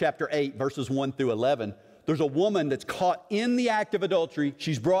John chapter 8, verses 1 through 11. There's a woman that's caught in the act of adultery.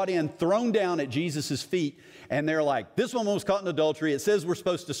 She's brought in, thrown down at Jesus' feet, and they're like, this woman was caught in adultery. It says we're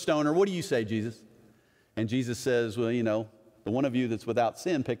supposed to stone her. What do you say, Jesus? And Jesus says, well, the one of you that's without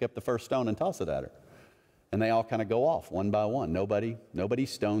sin, pick up the first stone and toss it at her. And they all kind of go off one by one. Nobody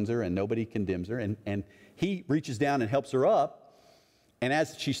stones her and nobody condemns her. And he reaches down and helps her up. And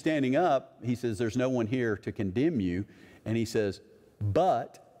as she's standing up, he says, there's no one here to condemn you. And he says,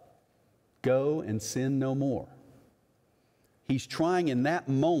 but go and sin no more. He's trying in that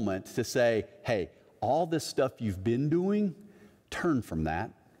moment to say, hey, all this stuff you've been doing, turn from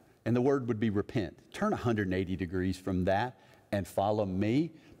that. And the word would be repent. Turn 180 degrees from that and follow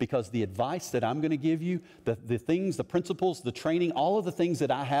me. Because the advice that I'm going to give you, the things, the principles, the training, all of the things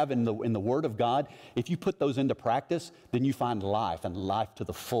that I have in the Word of God, if you put those into practice, then you find life, and life to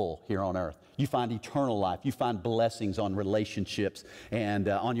the full here on earth. You find eternal life. You find blessings on relationships and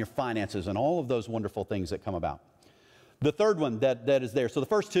on your finances and all of those wonderful things that come about. The third one that is there. So the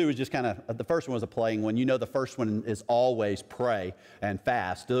first two is just kind of, the first one was a playing one. You know, the first one is always pray and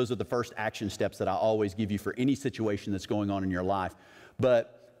fast. Those are the first action steps that I always give you for any situation that's going on in your life.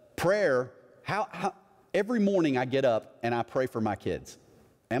 But prayer, every morning I get up and I pray for my kids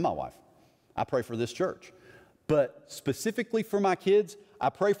and my wife. I pray for this church. But specifically for my kids,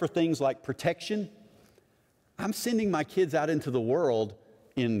 I pray for things like protection. I'm sending my kids out into the world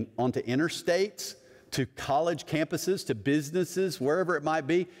onto interstates, to college campuses, to businesses, wherever it might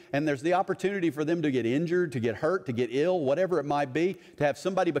be. And there's the opportunity for them to get injured, to get hurt, to get ill, whatever it might be, to have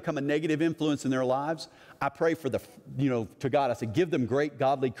somebody become a negative influence in their lives. I pray for to God. I say, give them great,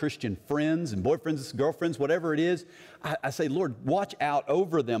 godly Christian friends and boyfriends, girlfriends, whatever it is. I say, Lord, watch out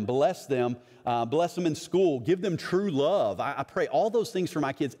over them, bless them in school, give them true love. I pray all those things for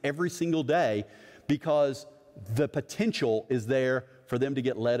my kids every single day because the potential is there for them to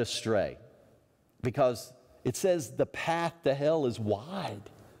get led astray. Because it says the path to hell is wide.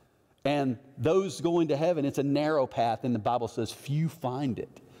 And those going to heaven, it's a narrow path, and the Bible says few find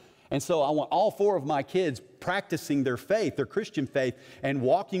it. And so I want all four of my kids practicing their faith, their Christian faith, and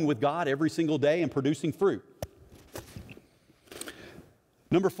walking with God every single day and producing fruit.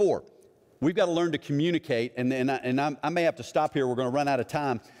 Number 4, we've got to learn to communicate. And I may have to stop here. We're going to run out of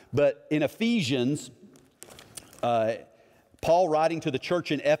time. But in Ephesians, Paul writing to the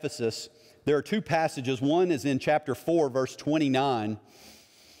church in Ephesus, there are two passages. One is in chapter 4, verse 29.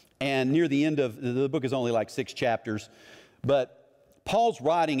 And near the end of the book is only like 6 chapters. But Paul's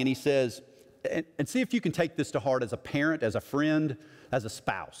writing and he says, and see if you can take this to heart as a parent, as a friend, as a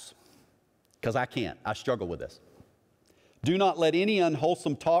spouse. Because I can't. I struggle with this. Do not let any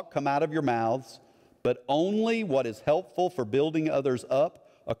unwholesome talk come out of your mouths, but only what is helpful for building others up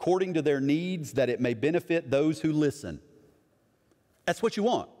according to their needs, that it may benefit those who listen. That's what you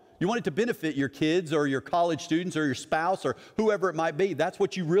want. You want it to benefit your kids or your college students or your spouse or whoever it might be. That's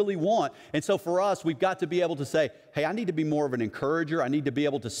what you really want. And so for us, we've got to be able to say, hey, I need to be more of an encourager. I need to be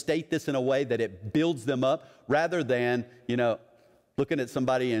able to state this in a way that it builds them up rather than, looking at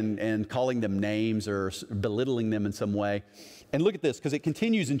somebody and calling them names or belittling them in some way. And look at this, because it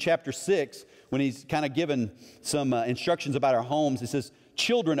continues in chapter 6 when he's kind of given some instructions about our homes. It says,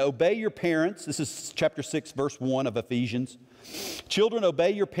 children, obey your parents. This is chapter 6, verse 1 of Ephesians. Children,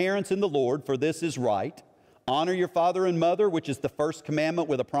 obey your parents in the Lord, for this is right. Honor your father and mother, which is the first commandment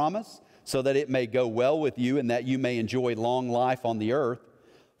with a promise, so that it may go well with you and that you may enjoy long life on the earth.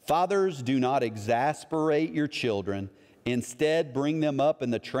 Fathers, do not exasperate your children. Instead, bring them up in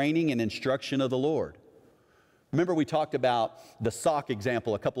the training and instruction of the Lord. Remember we talked about the sock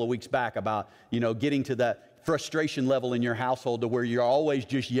example a couple of weeks back about, getting to that frustration level in your household to where you're always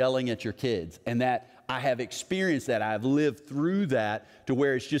just yelling at your kids. And that I have experienced that. I have lived through that to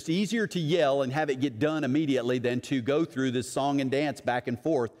where it's just easier to yell and have it get done immediately than to go through this song and dance back and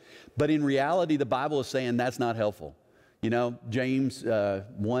forth. But in reality, the Bible is saying that's not helpful. James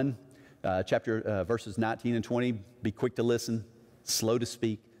 1, verses 19 and 20, be quick to listen, slow to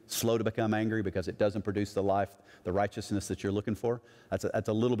speak, slow to become angry because it doesn't produce the life, the righteousness that you're looking for. That's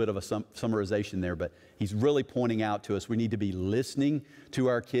a little bit of a summarization there, but he's really pointing out to us we need to be listening to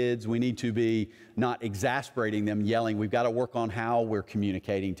our kids. We need to be not exasperating them, yelling. We've got to work on how we're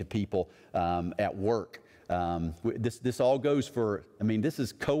communicating to people at work. This all goes for, this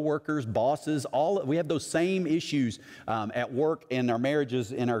is coworkers, bosses, we have those same issues at work, in our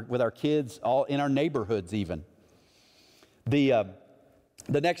marriages, with our kids, all in our neighborhoods even.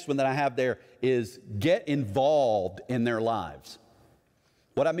 The next one that I have there is get involved in their lives.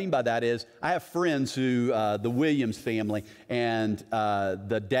 What I mean by that is I have friends who, the Williams family, and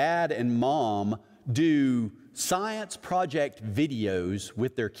the dad and mom do science project videos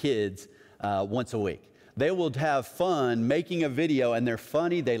with their kids once a week. They will have fun making a video, and they're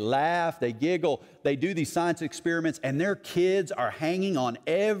funny, they laugh, they giggle, they do these science experiments, and their kids are hanging on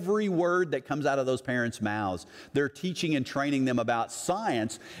every word that comes out of those parents' mouths. They're teaching and training them about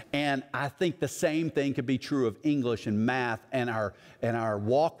science, and I think the same thing could be true of English and math and our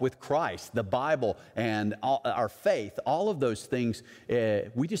walk with Christ, the Bible, and our faith. All of those things,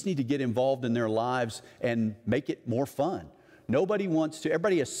 we just need to get involved in their lives and make it more fun. Nobody wants to,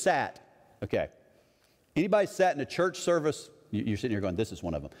 everybody has sat, okay. Anybody sat in a church service, you're sitting here going, this is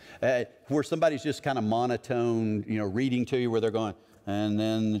one of them, where somebody's just kind of monotone, reading to you where they're going, and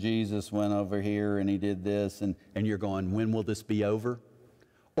then Jesus went over here and he did this, and you're going, when will this be over?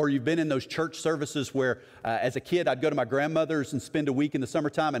 Or you've been in those church services where, as a kid, I'd go to my grandmother's and spend a week in the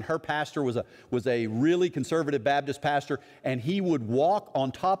summertime, and her pastor was a really conservative Baptist pastor, and he would walk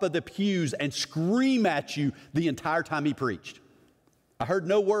on top of the pews and scream at you the entire time he preached. I heard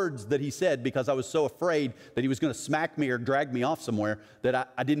no words that he said because I was so afraid that he was going to smack me or drag me off somewhere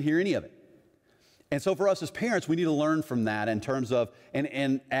that I didn't hear any of it. And so for us as parents, we need to learn from that in terms of,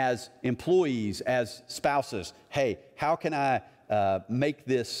 and as employees, as spouses, hey, how can I make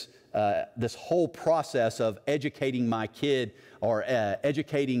this whole process of educating my kid or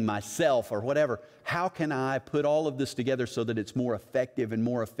educating myself or whatever, how can I put all of this together so that it's more effective and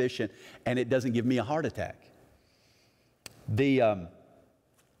more efficient and it doesn't give me a heart attack?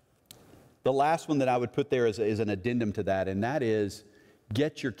 The last one that I would put there is an addendum to that, and that is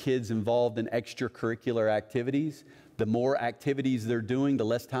get your kids involved in extracurricular activities. The more activities they're doing, the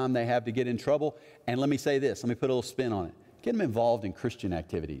less time they have to get in trouble. And let me say this, let me put a little spin on it. Get them involved in Christian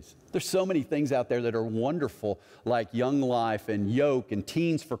activities. There's so many things out there that are wonderful, like Young Life and Yoke and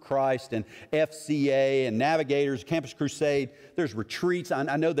Teens for Christ and FCA and Navigators, Campus Crusade. There's retreats.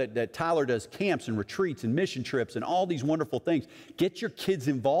 I know that Tyler does camps and retreats and mission trips and all these wonderful things. Get your kids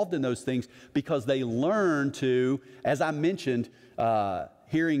involved in those things because they learn to, as I mentioned,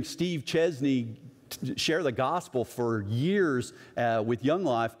 hearing Steve Chesney share the gospel for years with Young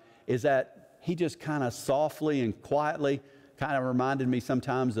Life, is that he just kind of softly and quietly kind of reminded me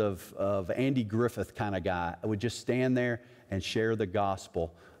sometimes of Andy Griffith kind of guy. I would just stand there and share the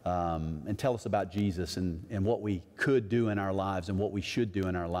gospel and tell us about Jesus and what we could do in our lives and what we should do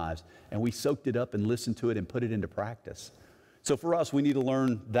in our lives. And we soaked it up and listened to it and put it into practice. So for us, we need to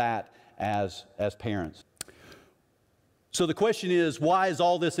learn that as parents. So the question is, why is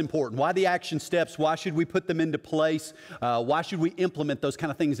all this important? Why the action steps? Why should we put them into place? Why should we implement those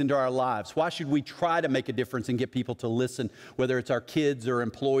kind of things into our lives? Why should we try to make a difference and get people to listen, whether it's our kids or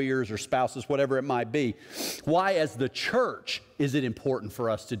employers or spouses, whatever it might be? Why, as the church, is it important for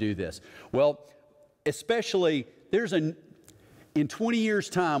us to do this? Well, especially, in 20 years'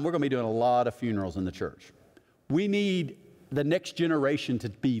 time, we're going to be doing a lot of funerals in the church. We need the next generation to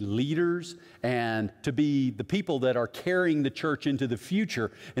be leaders and to be the people that are carrying the church into the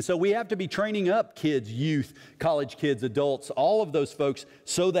future. And so we have to be training up kids, youth, college kids, adults, all of those folks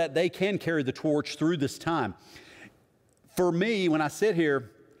so that they can carry the torch through this time. For me, when I sit here,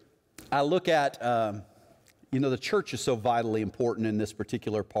 I look at, the church is so vitally important in this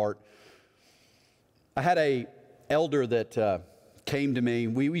particular part. I had an elder that came to me.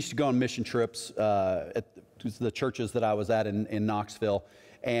 We used to go on mission trips at the churches that I was at in Knoxville.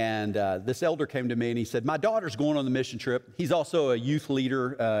 And this elder came to me and he said, my daughter's going on the mission trip. He's also a youth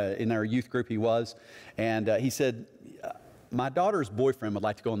leader in our youth group, he was. And he said, my daughter's boyfriend would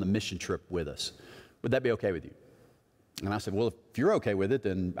like to go on the mission trip with us. Would that be okay with you? And I said, well, if you're okay with it,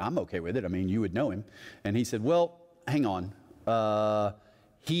 then I'm okay with it. I mean, you would know him. And he said, well, hang on.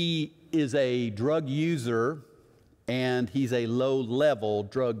 He is a drug user and he's a low-level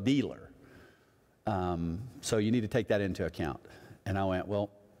drug dealer. So you need to take that into account. And I went, well,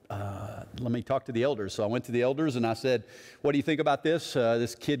 let me talk to the elders. So I went to the elders and I said, what do you think about this?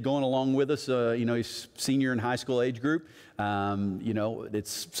 This kid going along with us, he's senior in high school age group.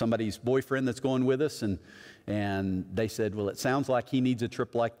 It's somebody's boyfriend that's going with us. And they said, well, it sounds like he needs a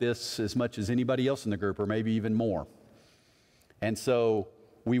trip like this as much as anybody else in the group, or maybe even more. And so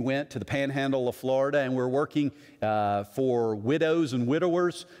we went to the panhandle of Florida, and we're working for widows and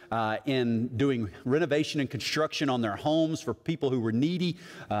widowers in doing renovation and construction on their homes for people who were needy.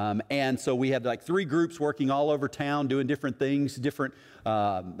 And so we had like 3 groups working all over town doing different things, different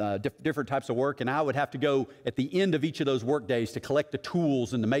types of work. And I would have to go at the end of each of those work days to collect the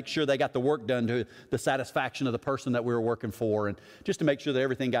tools and to make sure they got the work done to the satisfaction of the person that we were working for, and just to make sure that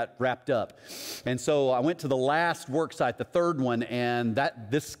everything got wrapped up. And so I went to the last work site, the 3rd one, and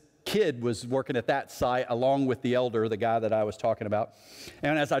this kid was working at that site along with the elder, the guy that I was talking about.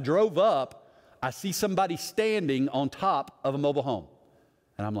 And as I drove up, I see somebody standing on top of a mobile home.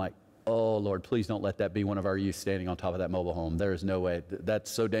 And I'm like, oh, Lord, please don't let that be one of our youth standing on top of that mobile home. There is no way.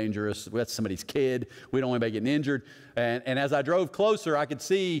 That's so dangerous. That's somebody's kid. We don't want anybody getting injured. And as I drove closer, I could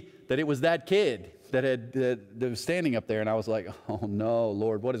see that it was that kid that was standing up there. And I was like, oh, no,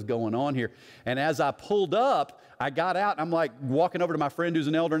 Lord, what is going on here? And as I pulled up, I got out, and I'm like walking over to my friend who's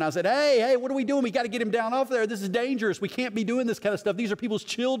an elder, and I said, hey, what are we doing? We got to get him down off there. This is dangerous. We can't be doing this kind of stuff. These are people's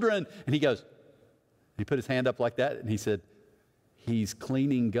children. And he goes, he put his hand up like that, and he said, he's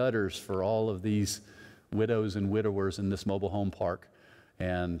cleaning gutters for all of these widows and widowers in this mobile home park,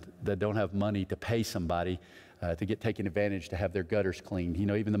 and that don't have money to pay somebody to get taken advantage to have their gutters cleaned. You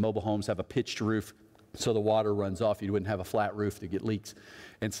know, even the mobile homes have a pitched roof so the water runs off. You wouldn't have a flat roof to get leaks.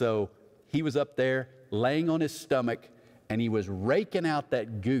 And so he was up there laying on his stomach, and he was raking out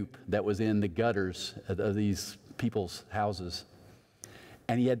that goop that was in the gutters of these people's houses.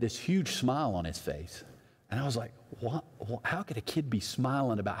 And he had this huge smile on his face. And I was like, what? How could a kid be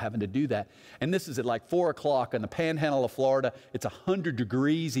smiling about having to do that? And this is at like 4 o'clock in the panhandle of Florida. It's 100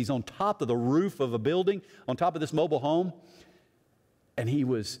 degrees. He's on top of the roof of a building, on top of this mobile home. And he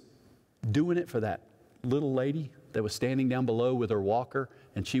was doing it for that little lady that was standing down below with her walker,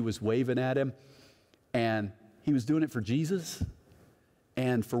 and she was waving at him. And he was doing it for Jesus.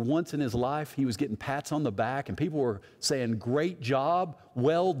 And for once in his life, he was getting pats on the back, and people were saying, great job,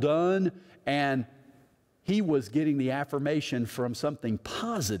 well done. And he was getting the affirmation from something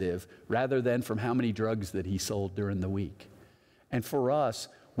positive rather than from how many drugs that he sold during the week. And for us,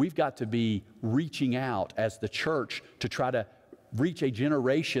 we've got to be reaching out as the church to try to reach a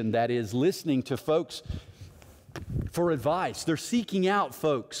generation that is listening to folks for advice. They're seeking out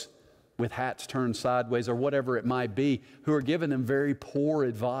folks with hats turned sideways or whatever it might be, who are giving them very poor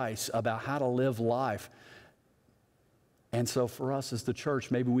advice about how to live life. And so for us as the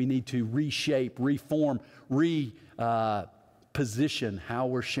church, maybe we need to reshape, reform, position how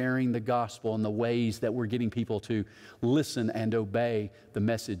we're sharing the gospel and the ways that we're getting people to listen and obey the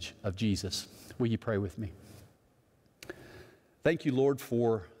message of Jesus. Will you pray with me? Thank you, Lord,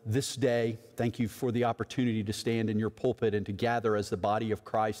 for this day. Thank you for the opportunity to stand in your pulpit and to gather as the body of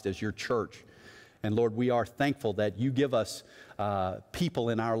Christ, as your church. And Lord, we are thankful that you give us people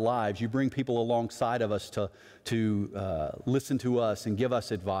in our lives. You bring people alongside of us to listen to us and give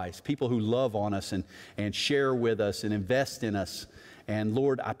us advice. People who love on us and share with us and invest in us. And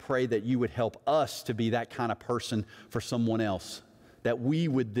Lord, I pray that you would help us to be that kind of person for someone else. That we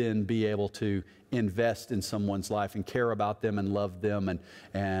would then be able to invest in someone's life and care about them and love them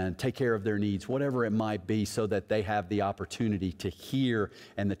and take care of their needs, whatever it might be, so that they have the opportunity to hear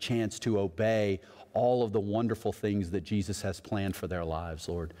and the chance to obey all of the wonderful things that Jesus has planned for their lives,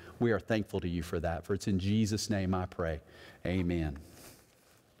 Lord. We are thankful to you for that. For it's in Jesus' name I pray. Amen.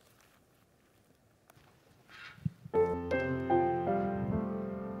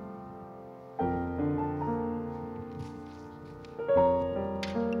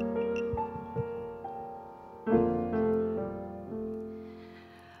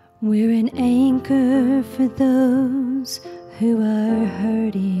 We're an anchor for those who are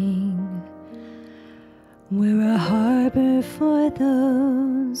hurting. We're a harbor for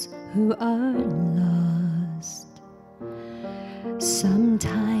those who are lost.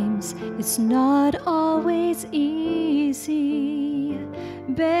 Sometimes it's not always easy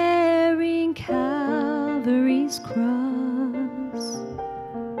bearing Calvary's cross.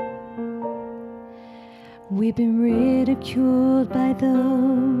 We've been ridiculed by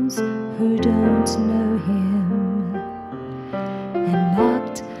those who don't know him, and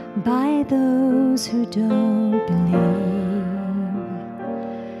mocked by those who don't believe.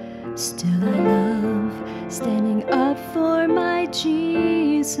 Still I love standing up for my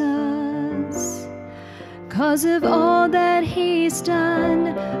Jesus, 'cause of all that he's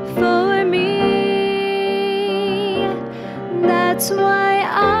done for me. That's why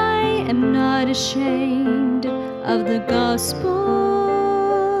I am not ashamed of the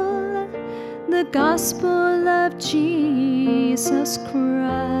gospel of Jesus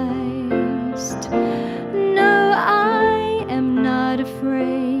Christ. No, I am not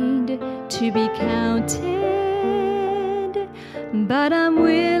afraid to be counted, but I'm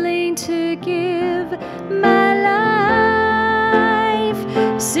willing to give my life.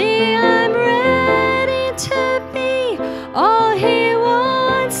 See, I'm ready to be all he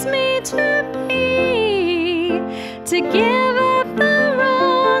wants me to be, to give up the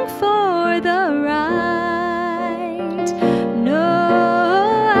wrong for the right.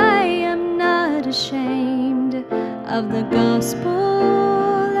 No, I am not ashamed of the gospel.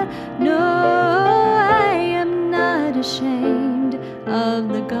 No, I am not ashamed of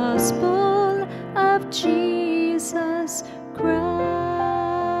the gospel of Jesus Christ.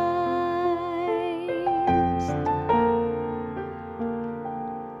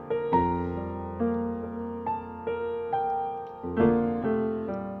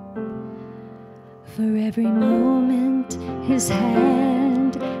 every moment his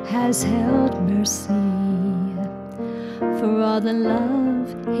hand has held mercy. For all the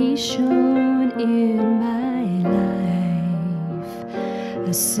love he's shown in my life.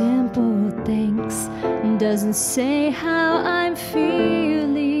 A simple thanks doesn't say how I'm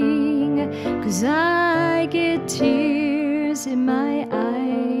feeling, 'cause I get tears in my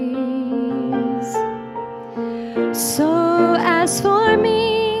eyes. So as for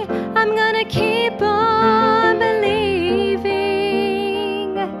me, I'm gonna keep on believing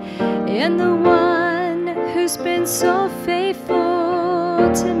in the one who's been so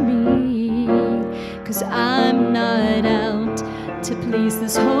faithful to me. 'Cause I'm not out to please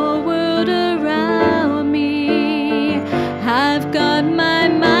this whole world around me. I've got my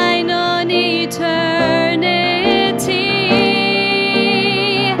mind on eternity.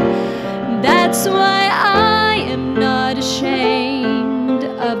 That's why I am not ashamed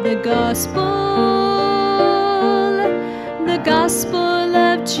of the gospel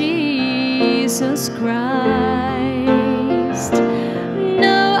of Jesus Christ.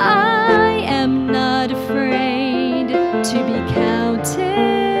 No, I am not afraid to be counted,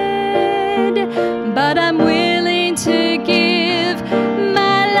 but I'm willing to give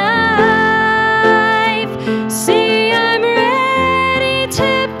my life. See, I'm ready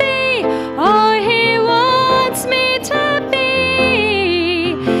to be all he wants me to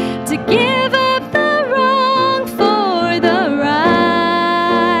be, to give up the wrong for the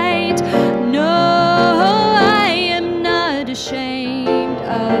right. No, I am not ashamed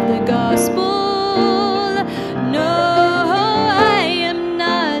of the gospel. No, I am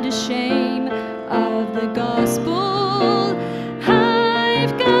not ashamed of the gospel.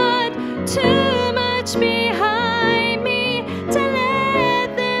 I've got too much behind me to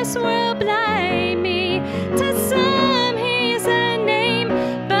let this world blind me. To some he's a name,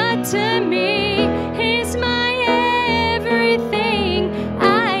 but to me he's my everything.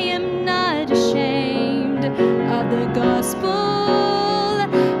 I am not ashamed of the gospel.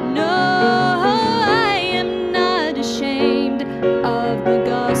 No, I am not ashamed of the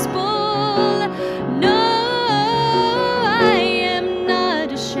gospel. No, I am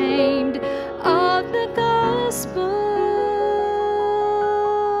not ashamed of the gospel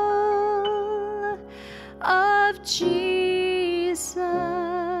of Jesus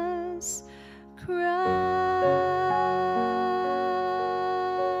Christ.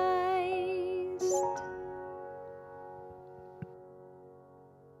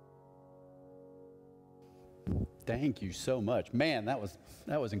 Thank you so much. Man, that was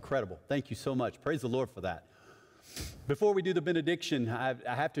incredible. Thank you so much. Praise the Lord for that. Before we do the benediction, I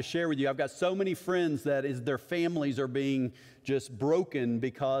have to share with you, I've got so many friends that their families are being just broken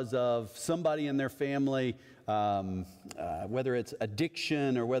because of somebody in their family, whether it's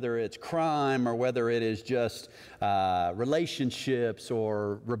addiction or whether it's crime or whether it is just relationships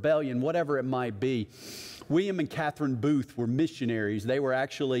or rebellion, whatever it might be. William and Catherine Booth were missionaries. He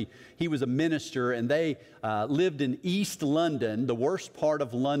was a minister, and they lived in East London, the worst part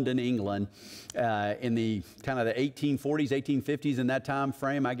of London, England, in the kind of the 1840s, 1850s, in that time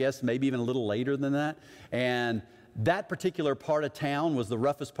frame, I guess, maybe even a little later than that. And that particular part of town was the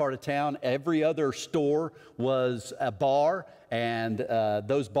roughest part of town. Every other store was a bar, and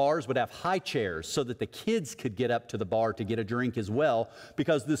those bars would have high chairs so that the kids could get up to the bar to get a drink as well.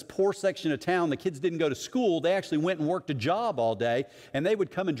 Because this poor section of town, the kids didn't go to school. They actually went and worked a job all day, and they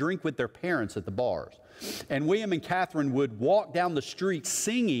would come and drink with their parents at the bars. And William and Catherine would walk down the street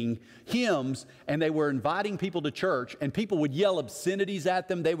singing hymns, and they were inviting people to church, and people would yell obscenities at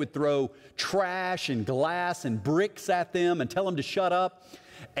them. They would throw trash and glass and bricks at them and tell them to shut up.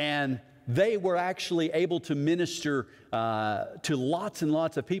 And they were actually able to minister to lots and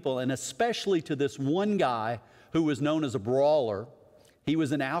lots of people, and especially to this one guy who was known as a brawler. He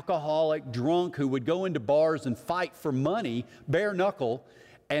was an alcoholic drunk who would go into bars and fight for money, bare knuckle,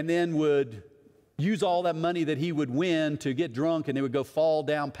 and then would use all that money that he would win to get drunk, and they would go fall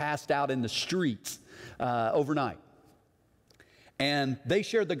down, passed out in the streets overnight. And they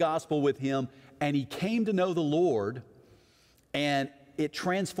shared the gospel with him, and he came to know the Lord, and it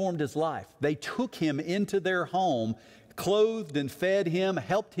transformed his life. They took him into their home, clothed and fed him,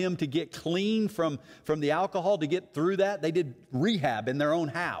 helped him to get clean from the alcohol, to get through that. They did rehab in their own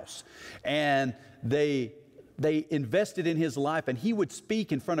house, and they they invested in his life, and he would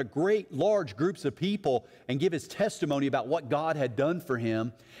speak in front of great, large groups of people and give his testimony about what God had done for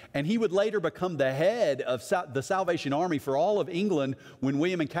him. And he would later become the head of the Salvation Army for all of England when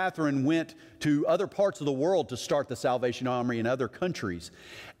William and Catherine went to other parts of the world to start the Salvation Army in other countries.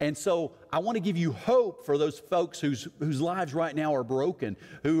 And so I want to give you hope for those folks whose lives right now are broken,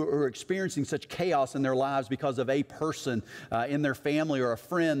 who are experiencing such chaos in their lives because of a person in their family or a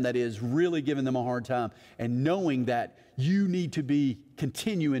friend that is really giving them a hard time, and knowing that you need to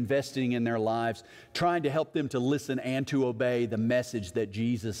continue investing in their lives, trying to help them to listen and to obey the message that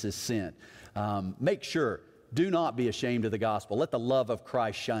Jesus has sent. Make sure, do not be ashamed of the gospel. Let the love of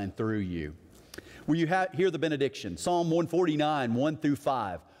Christ shine through you. Will you hear the benediction? Psalm 149, 1 through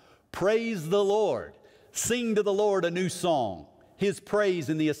 5. Praise the Lord. Sing to the Lord a new song, his praise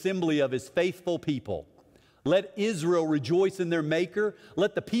in the assembly of his faithful people. Let Israel rejoice in their Maker.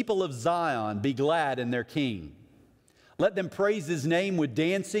 Let the people of Zion be glad in their King. Let them praise his name with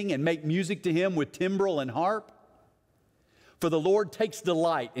dancing and make music to him with timbrel and harp. For the Lord takes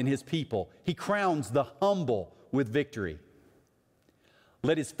delight in his people. He crowns the humble with victory.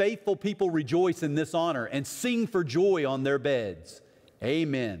 Let his faithful people rejoice in this honor and sing for joy on their beds.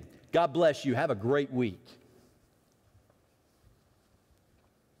 Amen. God bless you. Have a great week.